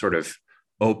pure, sort of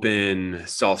open,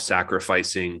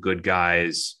 self-sacrificing, good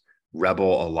guys,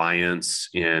 rebel alliance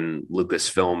in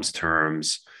Lucasfilm's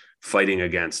terms, fighting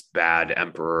against bad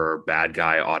emperor, bad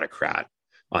guy autocrat.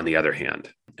 On the other hand,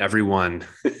 everyone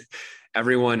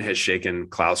has shaken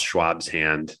Klaus Schwab's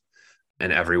hand,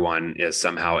 and everyone is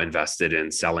somehow invested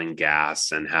in selling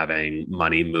gas and having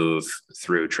money move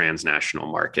through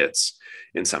transnational markets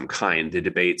in some kind. The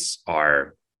debates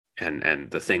are, and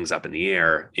the things up in the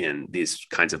air in these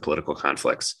kinds of political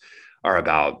conflicts are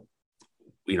about,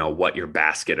 what your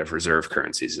basket of reserve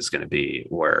currencies is going to be,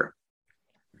 or,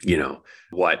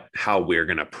 how we're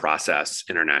going to process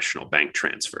international bank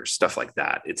transfers, stuff like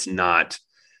that. It's not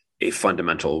a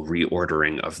fundamental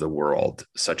reordering of the world,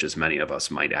 such as many of us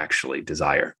might actually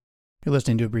desire. You're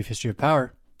listening to A Brief History of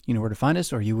Power. You know where to find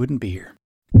us, or you wouldn't be here.